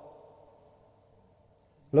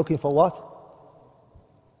 Looking for what?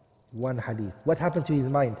 One hadith. What happened to his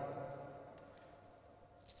mind?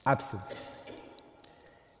 Absent.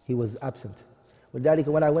 He was absent.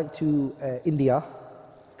 When I went to India,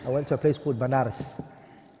 I went to a place called Banaras.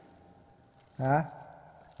 I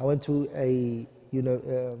went to a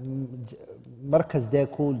markaz there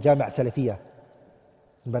called Jami' Salafiyah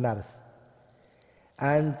in Banaras.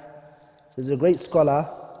 And there's a great scholar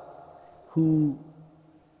who,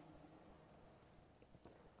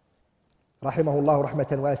 rahimahullah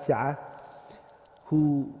rahmatan wasi'ah,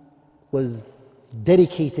 who was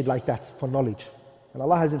dedicated like that for knowledge. And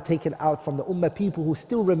Allah hasn't taken out from the ummah people who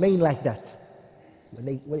still remain like that.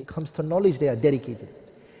 When it comes to knowledge, they are dedicated.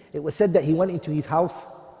 It was said that he went into his house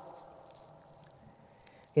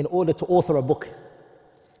in order to author a book.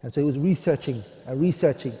 And so he was researching and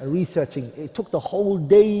researching and researching. It took the whole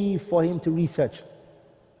day for him to research.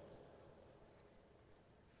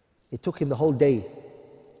 It took him the whole day.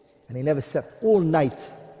 And he never slept all night.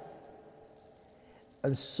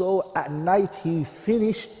 And so at night he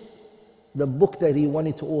finished the book that he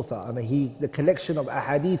wanted to author. The collection of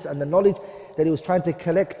ahadiths and the knowledge that he was trying to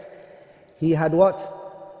collect, he had what?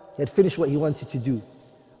 He had finished what he wanted to do.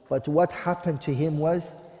 But what happened to him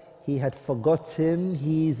was, he had forgotten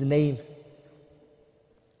his name.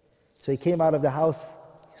 So he came out of the house,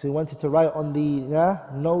 so he wanted to write on the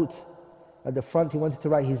note at the front, he wanted to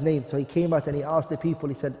write his name. So he came out and he asked the people,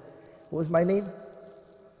 he said, what was my name?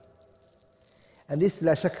 And this,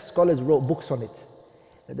 la shak, scholars wrote books on it.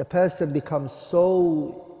 That the person becomes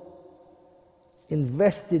so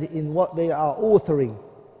invested in what they are authoring,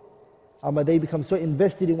 they become so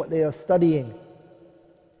invested in what they are studying,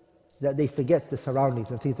 that they forget the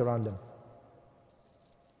surroundings and things around them.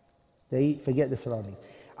 They forget the surroundings.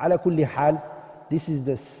 Ala kulli hal, this is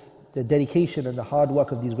the dedication and the hard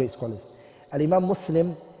work of these great scholars. Al-Imam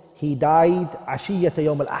Muslim, he died Ashiyata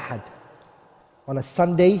Yawm al-Ahad, on a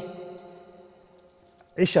Sunday,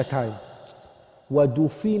 Isha time.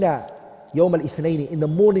 وَدُفِنَ يَوْمَ الْإِثْنَيْنِ. In the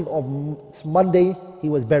morning of Monday, he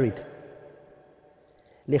was buried.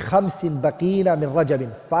 لِخَمْسٍ بَقِينَ مِنْ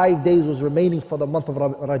رَجَبٍ. 5 days was remaining for the month of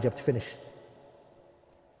Rajab to finish.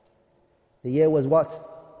 The year was what?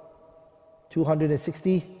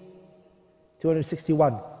 260?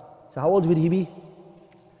 261. So how old would he be?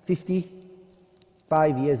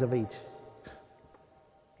 55 years of age.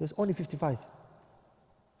 He was only 55.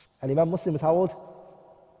 And Imam Muslim was how old?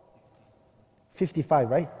 55,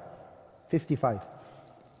 right? 55.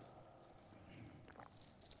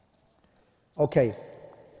 Okay.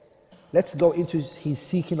 Let's go into his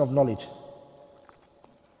seeking of knowledge.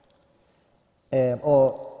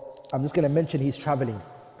 Or I'm just going to mention his traveling.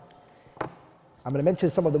 I'm going to mention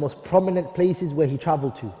some of the most prominent places where he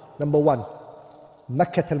traveled to. Number 1,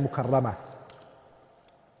 Makkah al-Mukarramah.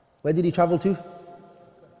 Where did he travel to?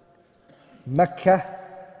 Makkah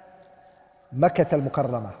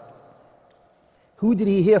al-Mukarramah. Who did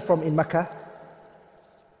he hear from in Makkah?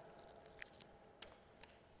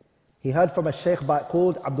 He heard from a sheikh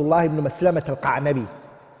called Abdullah ibn Maslamat al-Qa'nabi.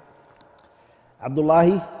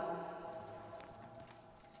 Abdullah.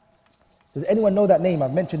 Does anyone know that name?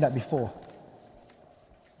 I've mentioned that before.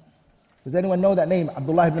 Does anyone know that name?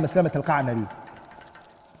 Abdullah ibn Maslamat al-Qa'nabi.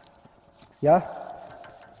 Yeah?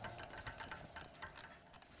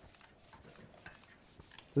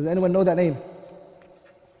 Does anyone know that name?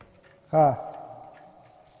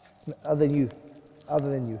 Other than you.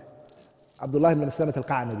 Abdullah ibn Maslamat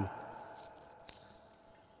al-Qa'nabi.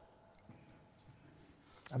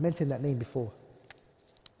 I mentioned that name before.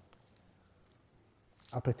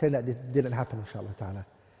 I'll pretend that it didn't happen, inshallah ta'ala.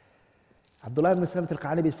 Abdullah ibn Maslamat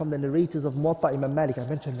al-Qa'nabi is from the narrators of Muwatta Imam Malik. I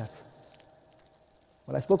mentioned that.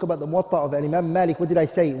 When I spoke about the Muwatta of Imam Malik, what did I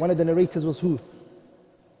say? One of the narrators was who?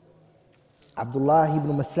 Abdullah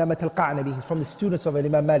ibn Maslamat al-Qa'nabi. He's from the students of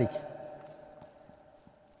Imam Malik.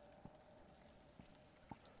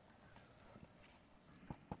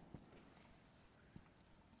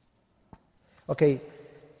 Okay.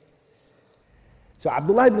 So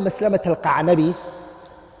Abdullah ibn Maslamat al-Qa'nabi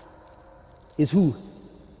is who?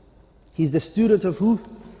 He's the student of who?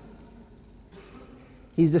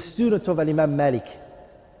 He's the student of Imam Malik.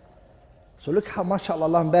 So look how, mashallah,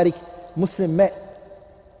 Allah barik, Muslim met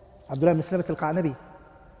Abdullah ibn Maslamat al-Qa'nabi.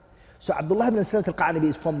 So Abdullah ibn Maslamat al-Qa'nabi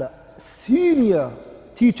is from the senior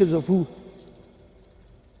teachers of who?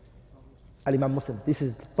 Al-Imam Muslim. This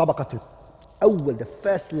is Tabaqatul Awwal, the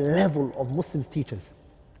first level of Muslims teachers.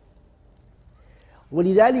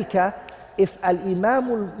 ولذلك, if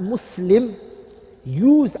Al-Imam al-Muslim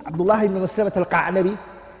used Abdullah ibn Maslamat al-Qa'nabi,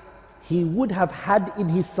 he would have had in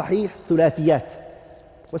his Sahih Thulathiyat.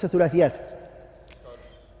 What's a Thulathiyat?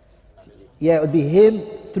 Yeah, it would be him,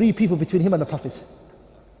 3 people between him and the Prophet.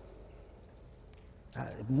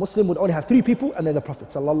 Muslim would only have 3 people and then the Prophet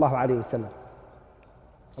sallallahu alaihi wasallam.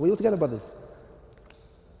 Are we all together, brothers?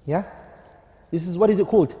 Yeah? This is, what is it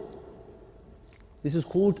called? This is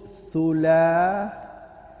called Thulathiyat.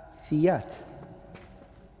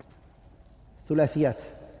 Thulathiyat.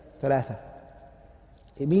 Thalatha.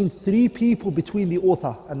 It means 3 people between the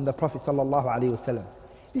author and the Prophet sallallahu alaihi wasallam.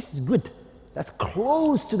 This is good. That's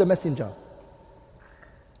close to the messenger.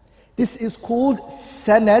 This is called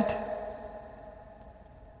Sanad.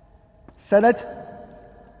 Sanad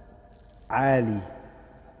Ali.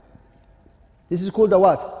 This is called a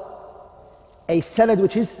what? A sanad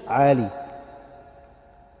which is Ali.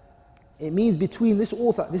 It means between this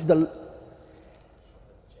author, this is the...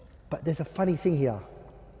 But there's a funny thing here.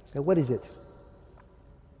 Now what is it?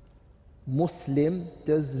 Muslim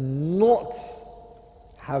does not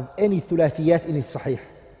have any thulathiyat in his Sahih.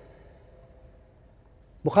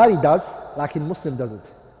 Bukhari does, like Muslim doesn't.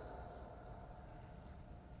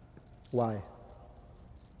 Why?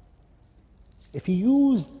 If he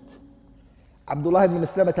used Abdullah ibn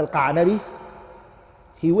Maslamat al-Qa'nabi,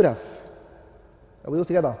 he would have. Are we all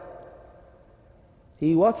together?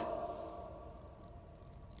 He what?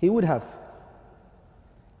 He would have.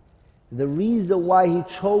 The reason why he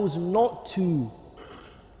chose not to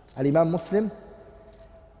Al-Imam Muslim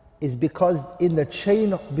is because in the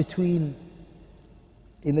chain of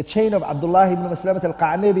Abdullah ibn Maslamat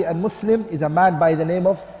al-Qa'nabi and Muslim is a man by the name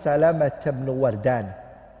of Salama ibn Wardan.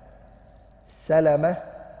 Salama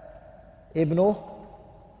ibn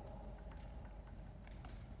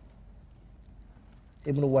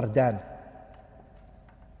Wardan.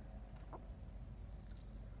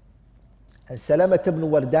 And Salama ibn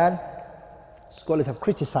Wardan, scholars have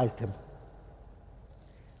criticized him.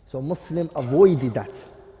 So Muslim avoided that.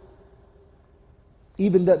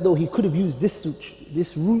 Even that though he could have used this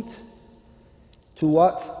route to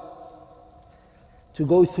what? To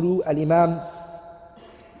go through Al-Imam,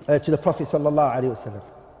 to the Prophet sallallahu alaihi wasallam.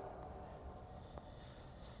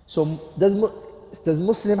 So does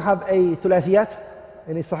Muslim have a thulathiyat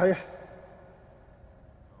in his Sahih?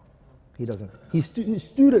 He doesn't. His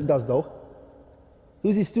student does though.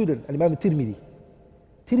 Who's his student? Al-Imam Tirmidhi.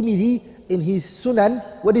 Tirmidhi in his Sunan,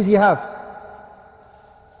 what does he have?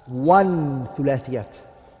 1 thulathiyat.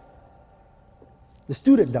 The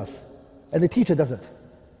student does, and the teacher doesn't.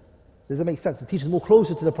 Does that make sense? The teacher is more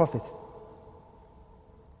closer to the Prophet.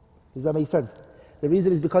 Does that make sense? The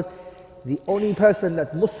reason is because the only person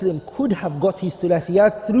that Muslim could have got his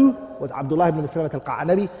thulathiyat through was Abdullah ibn Maslamat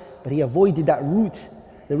al-Qa'nabi, but he avoided that route.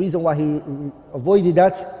 The reason why he avoided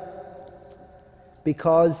that,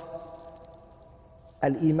 because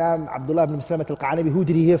Al-Imam Abdullah ibn Maslamat al-Qa'nabi, who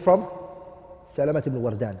did he hear from? Salama ibn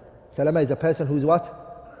Wardan. Salama is a person who's what?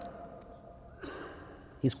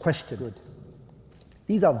 He's questioned.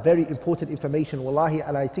 These are very important information, wallahi,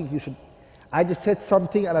 and I think you should... I just said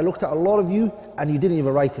something and I looked at a lot of you and you didn't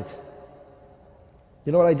even write it.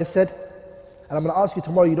 You know what I just said? And I'm going to ask you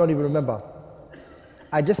tomorrow, you don't even remember.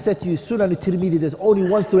 I just said to you, Sunan al-Tirmidhi, there's only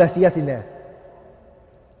 1 thulathiyat in there.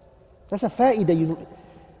 That's a fa'idah.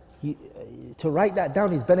 To write that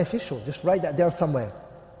down is beneficial. Just write that down somewhere.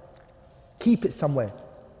 Keep it somewhere.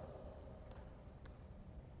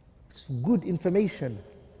 It's good information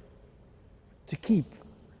to keep.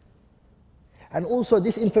 And also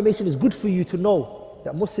this information is good for you to know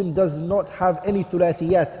that Muslim does not have any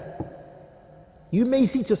thulathiyat. You may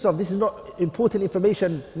think to yourself, this is not important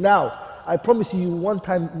information now. I promise you one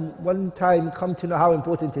time come to know how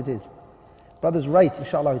important it is. Brothers, write,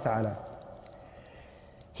 inshallah ta'ala.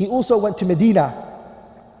 He also went to Medina.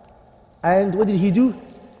 And what did he do?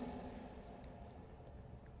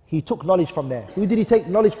 He took knowledge from there. Who did he take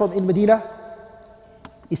knowledge from in Medina?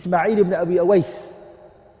 Ismail ibn Abi Awais.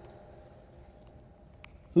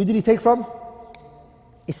 Who did he take from?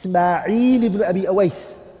 Ismail ibn Abi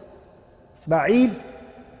Awais. Ismail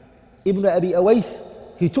ibn Abi Awais,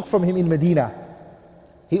 he took from him in Medina.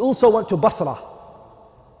 He also went to Basra.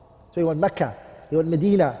 So he went Mecca, he went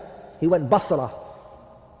Medina, he went Basra.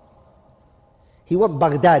 He went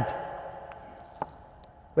Baghdad.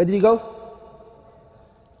 Where did he go?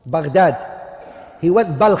 Baghdad. He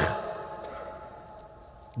went Balkh.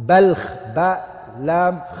 Balkh, ba,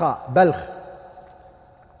 lam, kha, Balkh.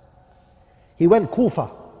 He went Kufa.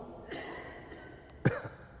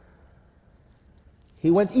 He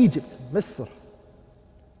went Egypt, Misr.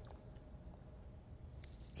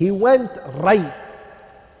 He went Ray.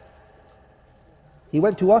 He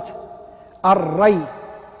went to what? Ar-Ray.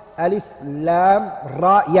 Alif, Lam,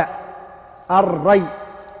 Ra, Ya. Ar-Ray.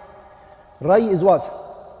 Ray is what?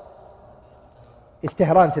 It's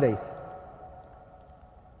Tehran today.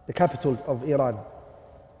 The capital of Iran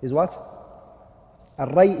is what?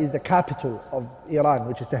 Ar-Ray is the capital of Iran,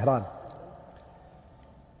 which is Tehran.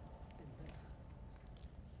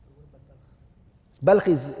 Balkh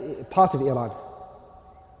is part of Iran.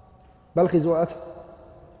 Balkh is what?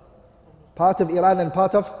 Part of Iran and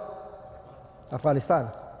part of Afghanistan.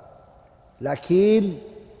 Lakin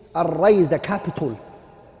Ar-Ray is the capital.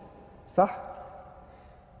 صح?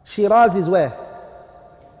 Shiraz is where?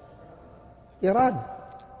 Iran.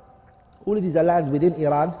 All of these are lands within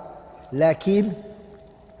Iran. Lakin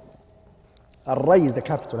Ar-Ray is the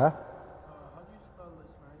capital. Huh? How do you spell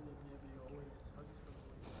Ismail ibn Abi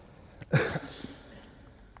Uwais?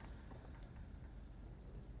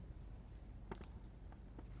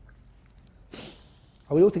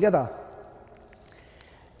 Are we all together?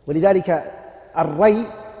 ولذلك الري,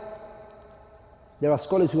 there are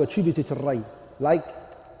scholars who attributed to Ray, like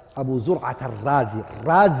Abu Zur'at al-Razi.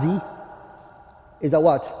 Razi is a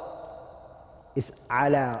what? It's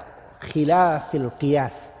على خلاف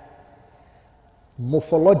القياس.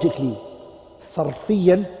 Morphologically,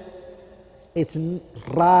 صرفيا, it's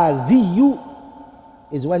Razi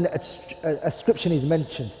is when a ascription is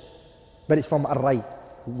mentioned, but it's from Ar-Ray.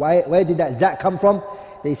 Where did that Zat come from?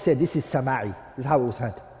 They said this is Sama'i. This is how it was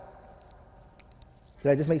heard.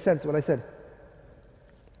 Did that just make sense what I said?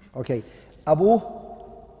 Okay. Abu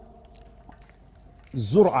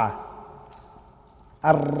Zur'a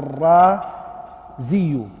Ar-Raziyu.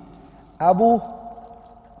 Abu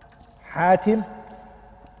Hatim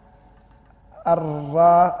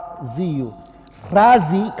Ar-Raziyu.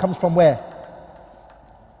 Razi comes from where?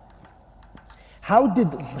 How did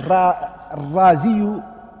Raziyu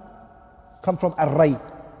come from Ar-Ray?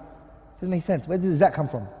 Doesn't make sense. Where does that come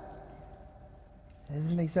from? It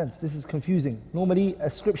doesn't make sense. This is confusing. Normally,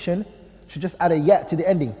 ascription should just add a ya to the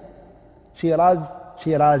ending. Shiraz,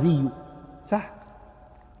 Shiraziyu. صح?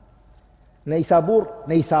 Naysabur,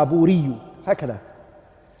 Naysaburiyu. هكذا.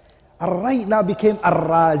 Ar-Ray now became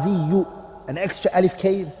Ar-Raziyu. An extra alif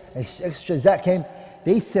came, an extra zat came.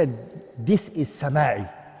 They said this is Sama'i.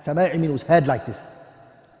 Sama'i means it was heard like this.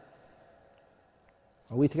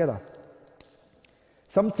 Are we together?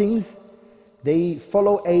 Some things, they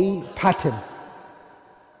follow a pattern.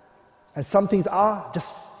 And some things are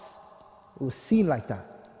just, it was seen like that.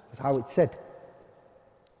 That's how it's said.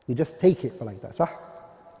 We just take it for like that. صح?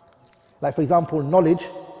 Like for example, knowledge.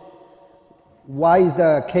 Why is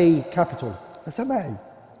the K capital? It's Sama'i.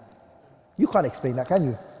 You can't explain that, can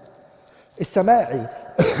you? It's Sama'i.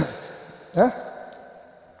 Huh?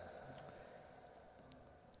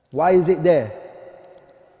 Why is it there?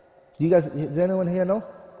 Do you guys, does anyone here know?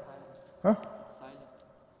 Huh?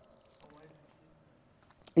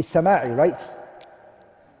 It's Sama'i, right?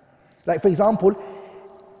 Like for example,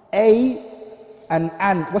 A and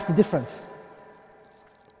an, what's the difference?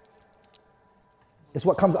 It's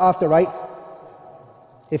what comes after, right?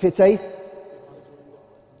 If it's a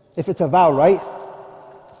vowel, right?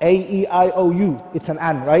 A, E, I, O, U, it's an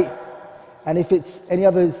an, right? And if it's any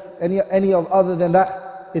others, any of other than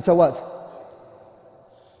that, it's a what?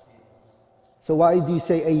 So why do you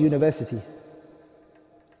say a university?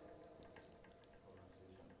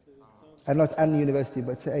 And not an university,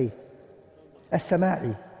 but it's a.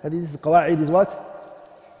 As-Sama'i. This qawaid is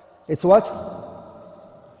what? It's what?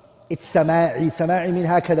 It's Sama'i. Sama'i mean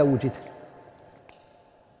هكذا وجد.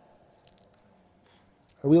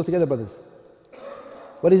 Are we all together, brothers?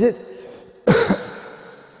 What is it?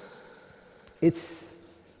 It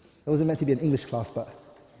wasn't meant to be an English class, but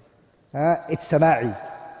it's Sama'i.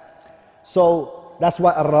 So that's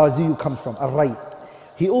why Ar-Raziyu comes from, Ar-Ray.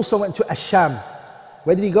 He also went to Ash-Sham.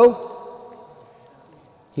 Where did he go?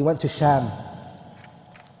 He went to Sham.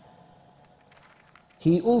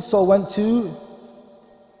 He also went to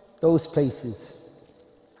those places.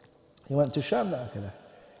 He went to Sham.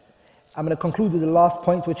 I'm going to conclude with the last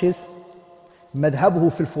point, which is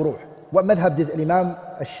madhabuhu fil furu'. What madhab did Imam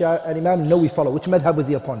Nawawi follow? Which madhab was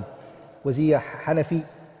he upon? Was he a Hanafi?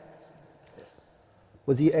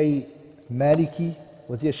 Was he a Maliki?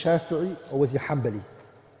 Was he a Shafi'i? Or was he a Hanbali?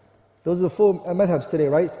 Those are the four madhabs today,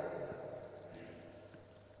 right?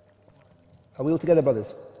 Are we all together,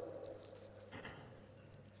 brothers?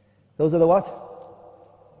 Those are the what?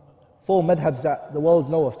 Four madhabs that the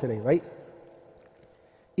world know of today, right?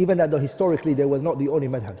 Even though historically they were not the only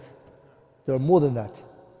madhabs. There are more than that.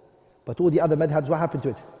 But all the other madhabs, what happened to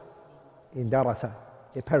it? In Darasa.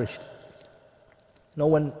 It perished. No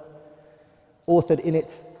one authored in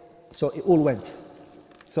it, so it all went.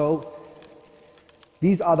 So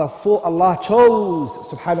these are the four Allah chose,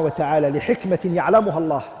 subhanahu wa ta'ala, لِحِكْمَةٍ يَعْلَمُهَا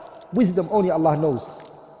Allah. Wisdom only Allah knows.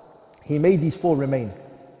 He made these four remain.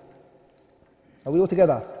 Are we all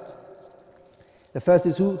together? The first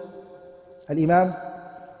is who? Al-Imam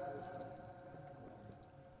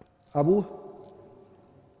Abu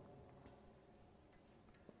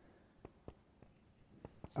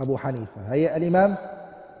Hanifa. هيا الإمام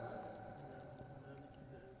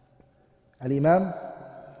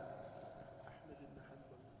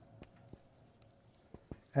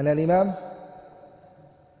أنا الإمام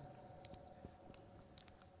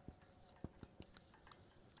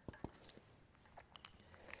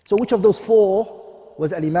So which of those four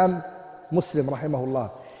was Al-Imam Muslim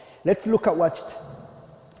rahimahullah? Let's look at what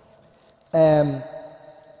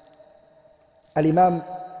Al-Imam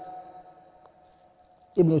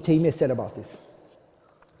Ibn Taymiyyah said about this.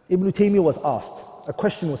 Ibn Taymiyyah was asked, a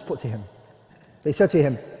question was put to him. They said to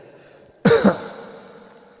him,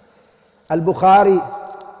 Al-Bukhari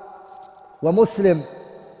wa Muslim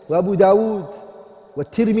wa Abu Dawood wa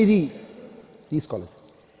Tirmidhi, these scholars,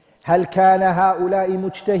 هل كان هؤلاء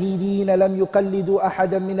مجتهدين لم يقلدوا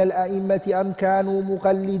أحدا من الأئمة أم كانوا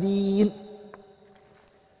مقلدين?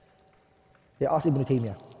 They asked Ibn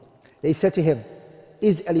Taymiyyah. They said to him,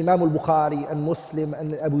 is Al-Imam al-Bukhari and Muslim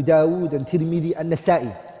and Abu Dawood and Tirmidhi and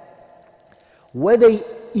Nasa'i, were they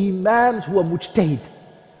imams who are mujtahid?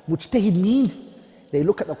 Mujtahid means they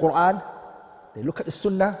look at the Quran, they look at the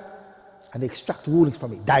Sunnah, and they extract rulings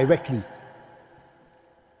from it directly.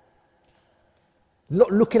 Not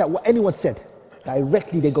looking at what anyone said.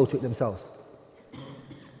 Directly they go to it themselves.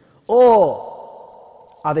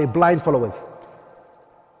 Or are they blind followers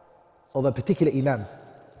of a particular imam?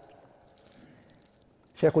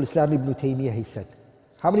 Shaykh al-Islam Ibn Taymiyyah, he said.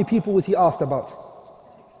 How many people was he asked about?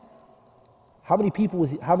 How many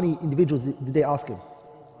individuals did they ask him?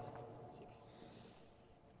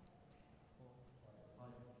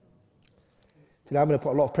 Today I'm going to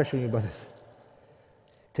put a lot of pressure on you, brothers.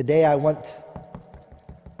 Today I want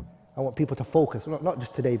people to focus, not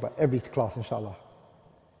just today, but every class, inshallah.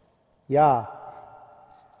 Yeah.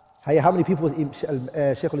 How many people was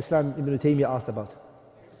Shaykh al-Islam Ibn Taymiyyah asked about?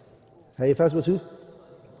 First was who?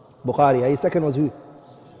 Bukhari. Second was who?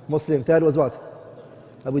 Muslim. Third was what?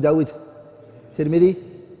 Abu Dawood. Tirmidhi.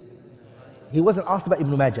 He wasn't asked about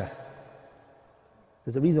Ibn Majah.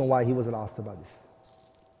 There's a reason why he wasn't asked about this.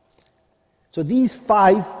 So these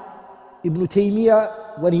five, Ibn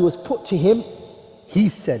Taymiyyah, when he was put to him, he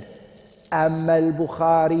said, أما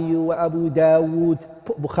البخاري وأبو داود.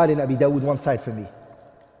 Put Bukhari and Abu Dawood one side for me.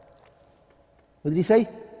 What did he say?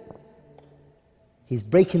 He's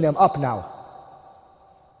breaking them up now.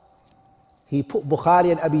 He put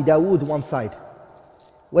Bukhari and Abu Dawood one side.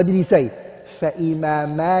 What did he say?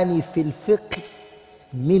 فإمامان في الفقه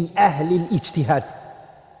من أهل الاجتهاد.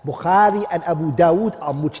 Bukhari and Abu Dawood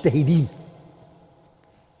are mujtahideen.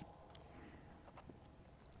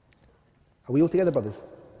 Are we all together, brothers?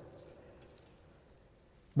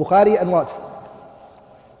 Bukhari and what?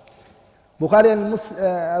 Bukhari and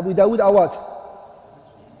Abu Dawood are what?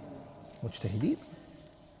 Mujtahideen.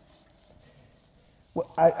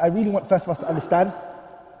 Well, I really want first of us to understand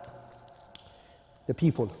the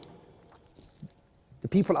people. The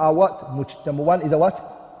people are what? Number one is a what?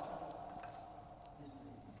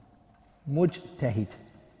 Mujtahid.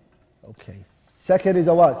 Okay. Second is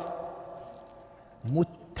a what?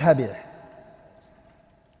 Muttabi'.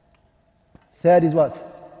 Third is what?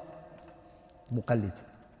 Muqallid.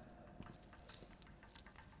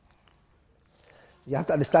 You have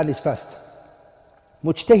to understand this first.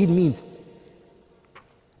 Mujtahid means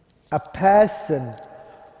a person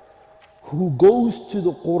who goes to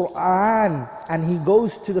the Quran and he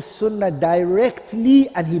goes to the Sunnah directly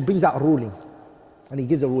and he brings out a ruling. And he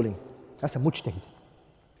gives a ruling. That's a mujtahid.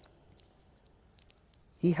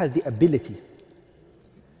 He has the ability.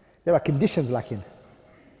 There are conditions lacking.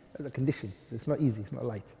 There are conditions. It's not easy, it's not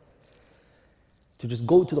light. To just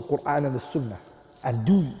go to the Quran and the Sunnah and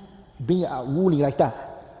bring out a ruling like that.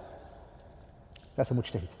 That's a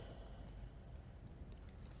mujtahid.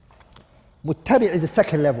 Muttabi' is the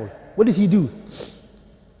second level. What does he do?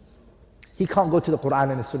 He can't go to the Quran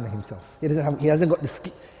and the Sunnah himself. He hasn't got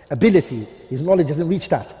the ability. His knowledge hasn't reached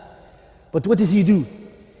that. But what does he do?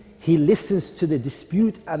 He listens to the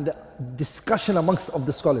dispute and the discussion amongst of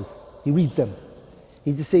the scholars. He reads them.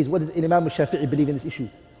 He just says, what does Imam al-Shafi'i believe in this issue?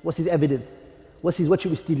 What's his evidence? What's his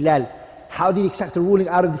istidlal? How did he extract a ruling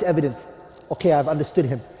out of this evidence? Okay, I've understood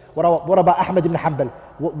him. What about Ahmad ibn Hanbal?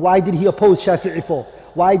 Why did he oppose Shafi'i for?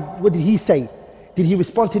 What did he say? Did he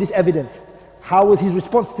respond to this evidence? How was his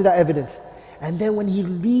response to that evidence? And then when he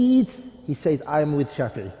reads, he says, I am with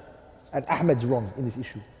Shafi'i. And Ahmad's wrong in this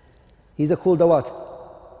issue. He's called a what?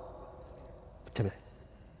 Muttabi'.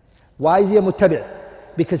 Why is he a muttabi'?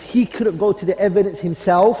 Because he couldn't go to the evidence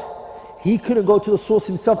himself. He couldn't go to the source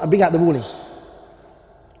himself and bring out the ruling.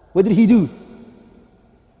 What did he do?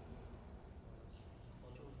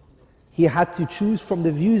 He had to choose from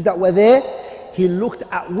the views that were there. He looked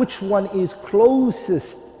at which one is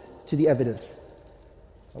closest to the evidence.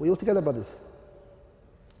 Are we all together, brothers?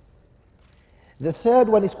 The third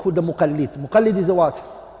one is called the muqallid. Muqallid is the what?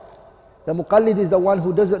 The muqallid is the one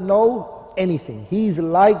who doesn't know anything. He's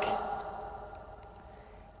like,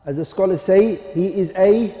 as the scholars say, he is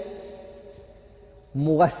a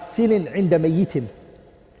mughassilin inda mayyitin.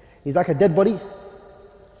 He's like a dead body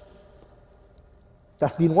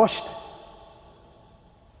that's been washed.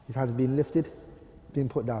 His hands been lifted, been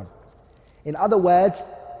put down. In other words,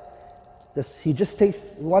 he just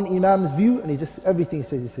takes one imam's view and everything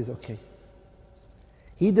he says, okay.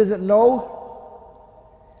 He doesn't know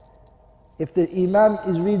if the imam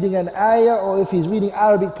is reading an ayah or if he's reading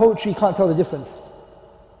Arabic poetry, he can't tell the difference.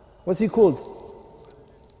 What's he called?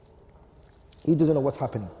 He doesn't know what's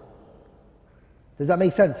happening. Does that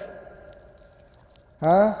make sense?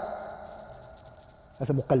 Huh?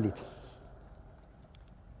 That's a muqallid.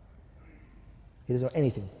 He doesn't know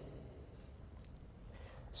anything.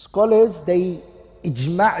 Scholars,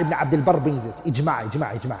 Ijma' ibn Abd al-Barr brings it.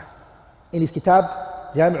 Ijma'. In his kitab,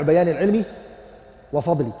 Jami' Bayan al-Ilmi wa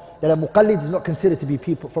Fadli, that a muqallid is not considered to be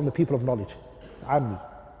from the people of knowledge. It's ammi.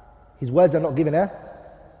 His words are not given a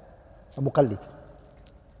muqallid.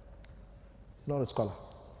 Not a scholar.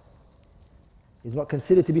 He's not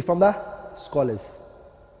considered to be from the scholars.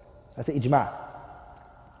 That's an ijma'.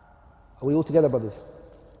 Are we all together, brothers?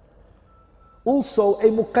 Also, a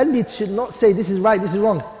muqallid should not say this is right, this is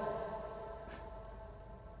wrong.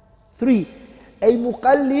 3. A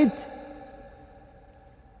muqallid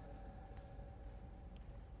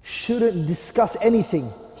shouldn't discuss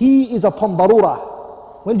anything. He is upon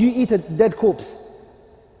darura. When do you eat a dead corpse?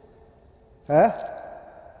 Huh?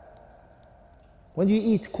 When do you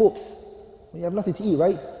eat corpse? When you have nothing to eat,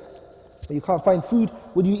 right? When you can't find food,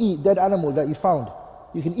 what do you eat? Dead animal that you found.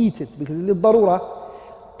 You can eat it because it's darura.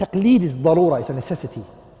 Taqleed is darura, it's a necessity.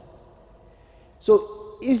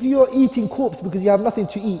 So if you're eating corpse because you have nothing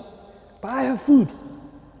to eat, but I have food,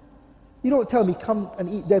 you don't tell me, come and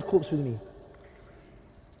eat dead corpse with me.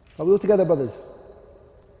 Are we all together, brothers?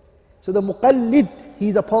 So the muqallid,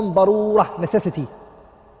 he's upon darura, necessity.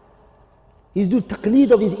 He's doing taqleed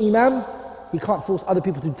of his imam. He can't force other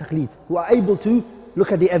people to do taqleed, who are able to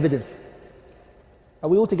look at the evidence. Are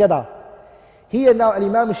we all together? Here now,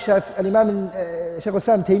 Imam Shaykh al-Islam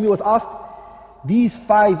Taymi was asked, these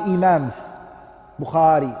 5 imams,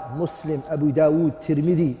 Bukhari, Muslim, Abu Dawood,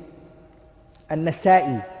 Tirmidhi, and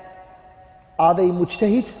Nasa'i, are they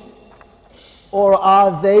mujtahid or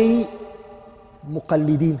are they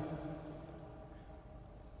muqallidin?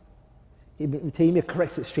 Ibn Taymiyyah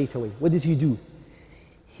corrects it straight away. What does he do?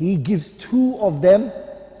 He gives 2 of them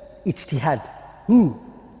ijtihad. Who?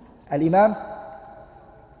 Al-Imam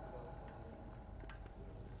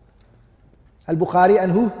Al-Bukhari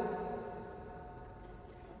and who?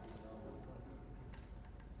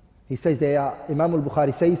 He says they are, Imam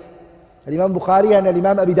al-Bukhari says, Imam Bukhari and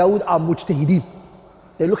Imam Abi Dawood are mujtahideen.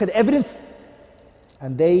 They look at the evidence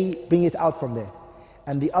and they bring it out from there.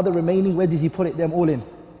 And the other remaining, where did he put them all in?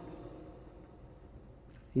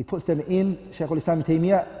 He puts them in, Shaykh al-Islam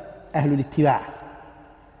Taymiyyah, Ahlul Ittiba',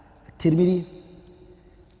 Tirmidhi,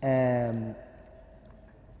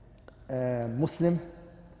 Muslim,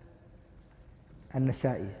 and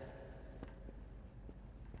Nasa'i.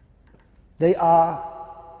 They are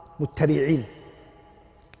muttabi'in.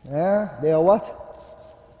 They are what?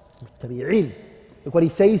 Muttabi'in. Look what he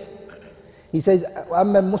says. He says,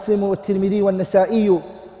 وأما المسلم والترمذي والنسائي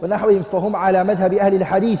ونحوهم فهم على مذهب أهل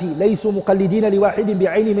الحديث ليسوا مقلدين لواحد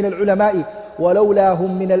بعين من العلماء ولا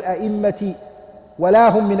هم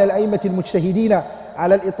من الأئمة المجتهدين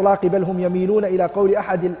على الإطلاق بل هم يميلون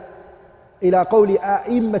إلى قول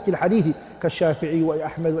أئمة الحديث كالشافعي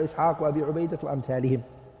وأحمد وإسحاق وأبي عبيدة وأمثالهم.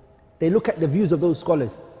 They look at the views of those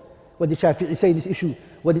scholars. What did Shafi'i say in this issue?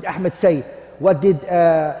 What did Ahmed say? What did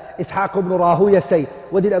Ishaq ibn Rahuya say?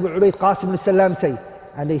 What did Abu Ubaid Qasim ibn Salam say?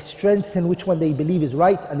 And they strengthen which one they believe is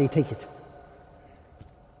right and they take it.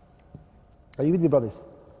 Are you with me, brothers?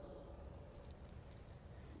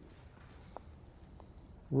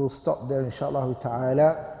 We'll stop there, inshallah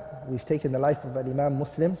ta'ala. We've taken the life of Imam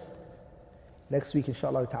Muslim. Next week,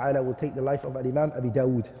 inshallah ta'ala, we'll take the life of Imam Abi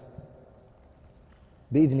Dawood.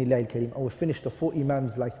 Bi-idhnillah al-kareem. And we'll finish the 4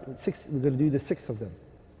 Imams, like 6, we're going to do the 6 of them.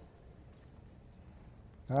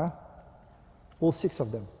 Huh? All 6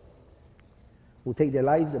 of them. We'll take their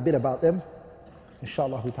lives, a bit about them,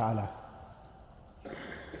 inshallah ta'ala.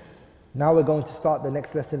 Now we're going to start the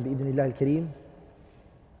next lesson, bi-idhnillah al-kareem.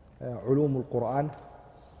 Ulum al-Quran.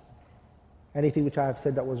 Anything which I have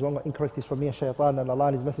said that was wrong or incorrect is from me and shaitan, and Allah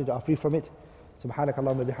and His Messenger are free from it. سبحانك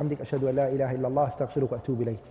اللهم وبحمدك أشهد أن لا إله إلا الله أستغفرك وأتوب إليك.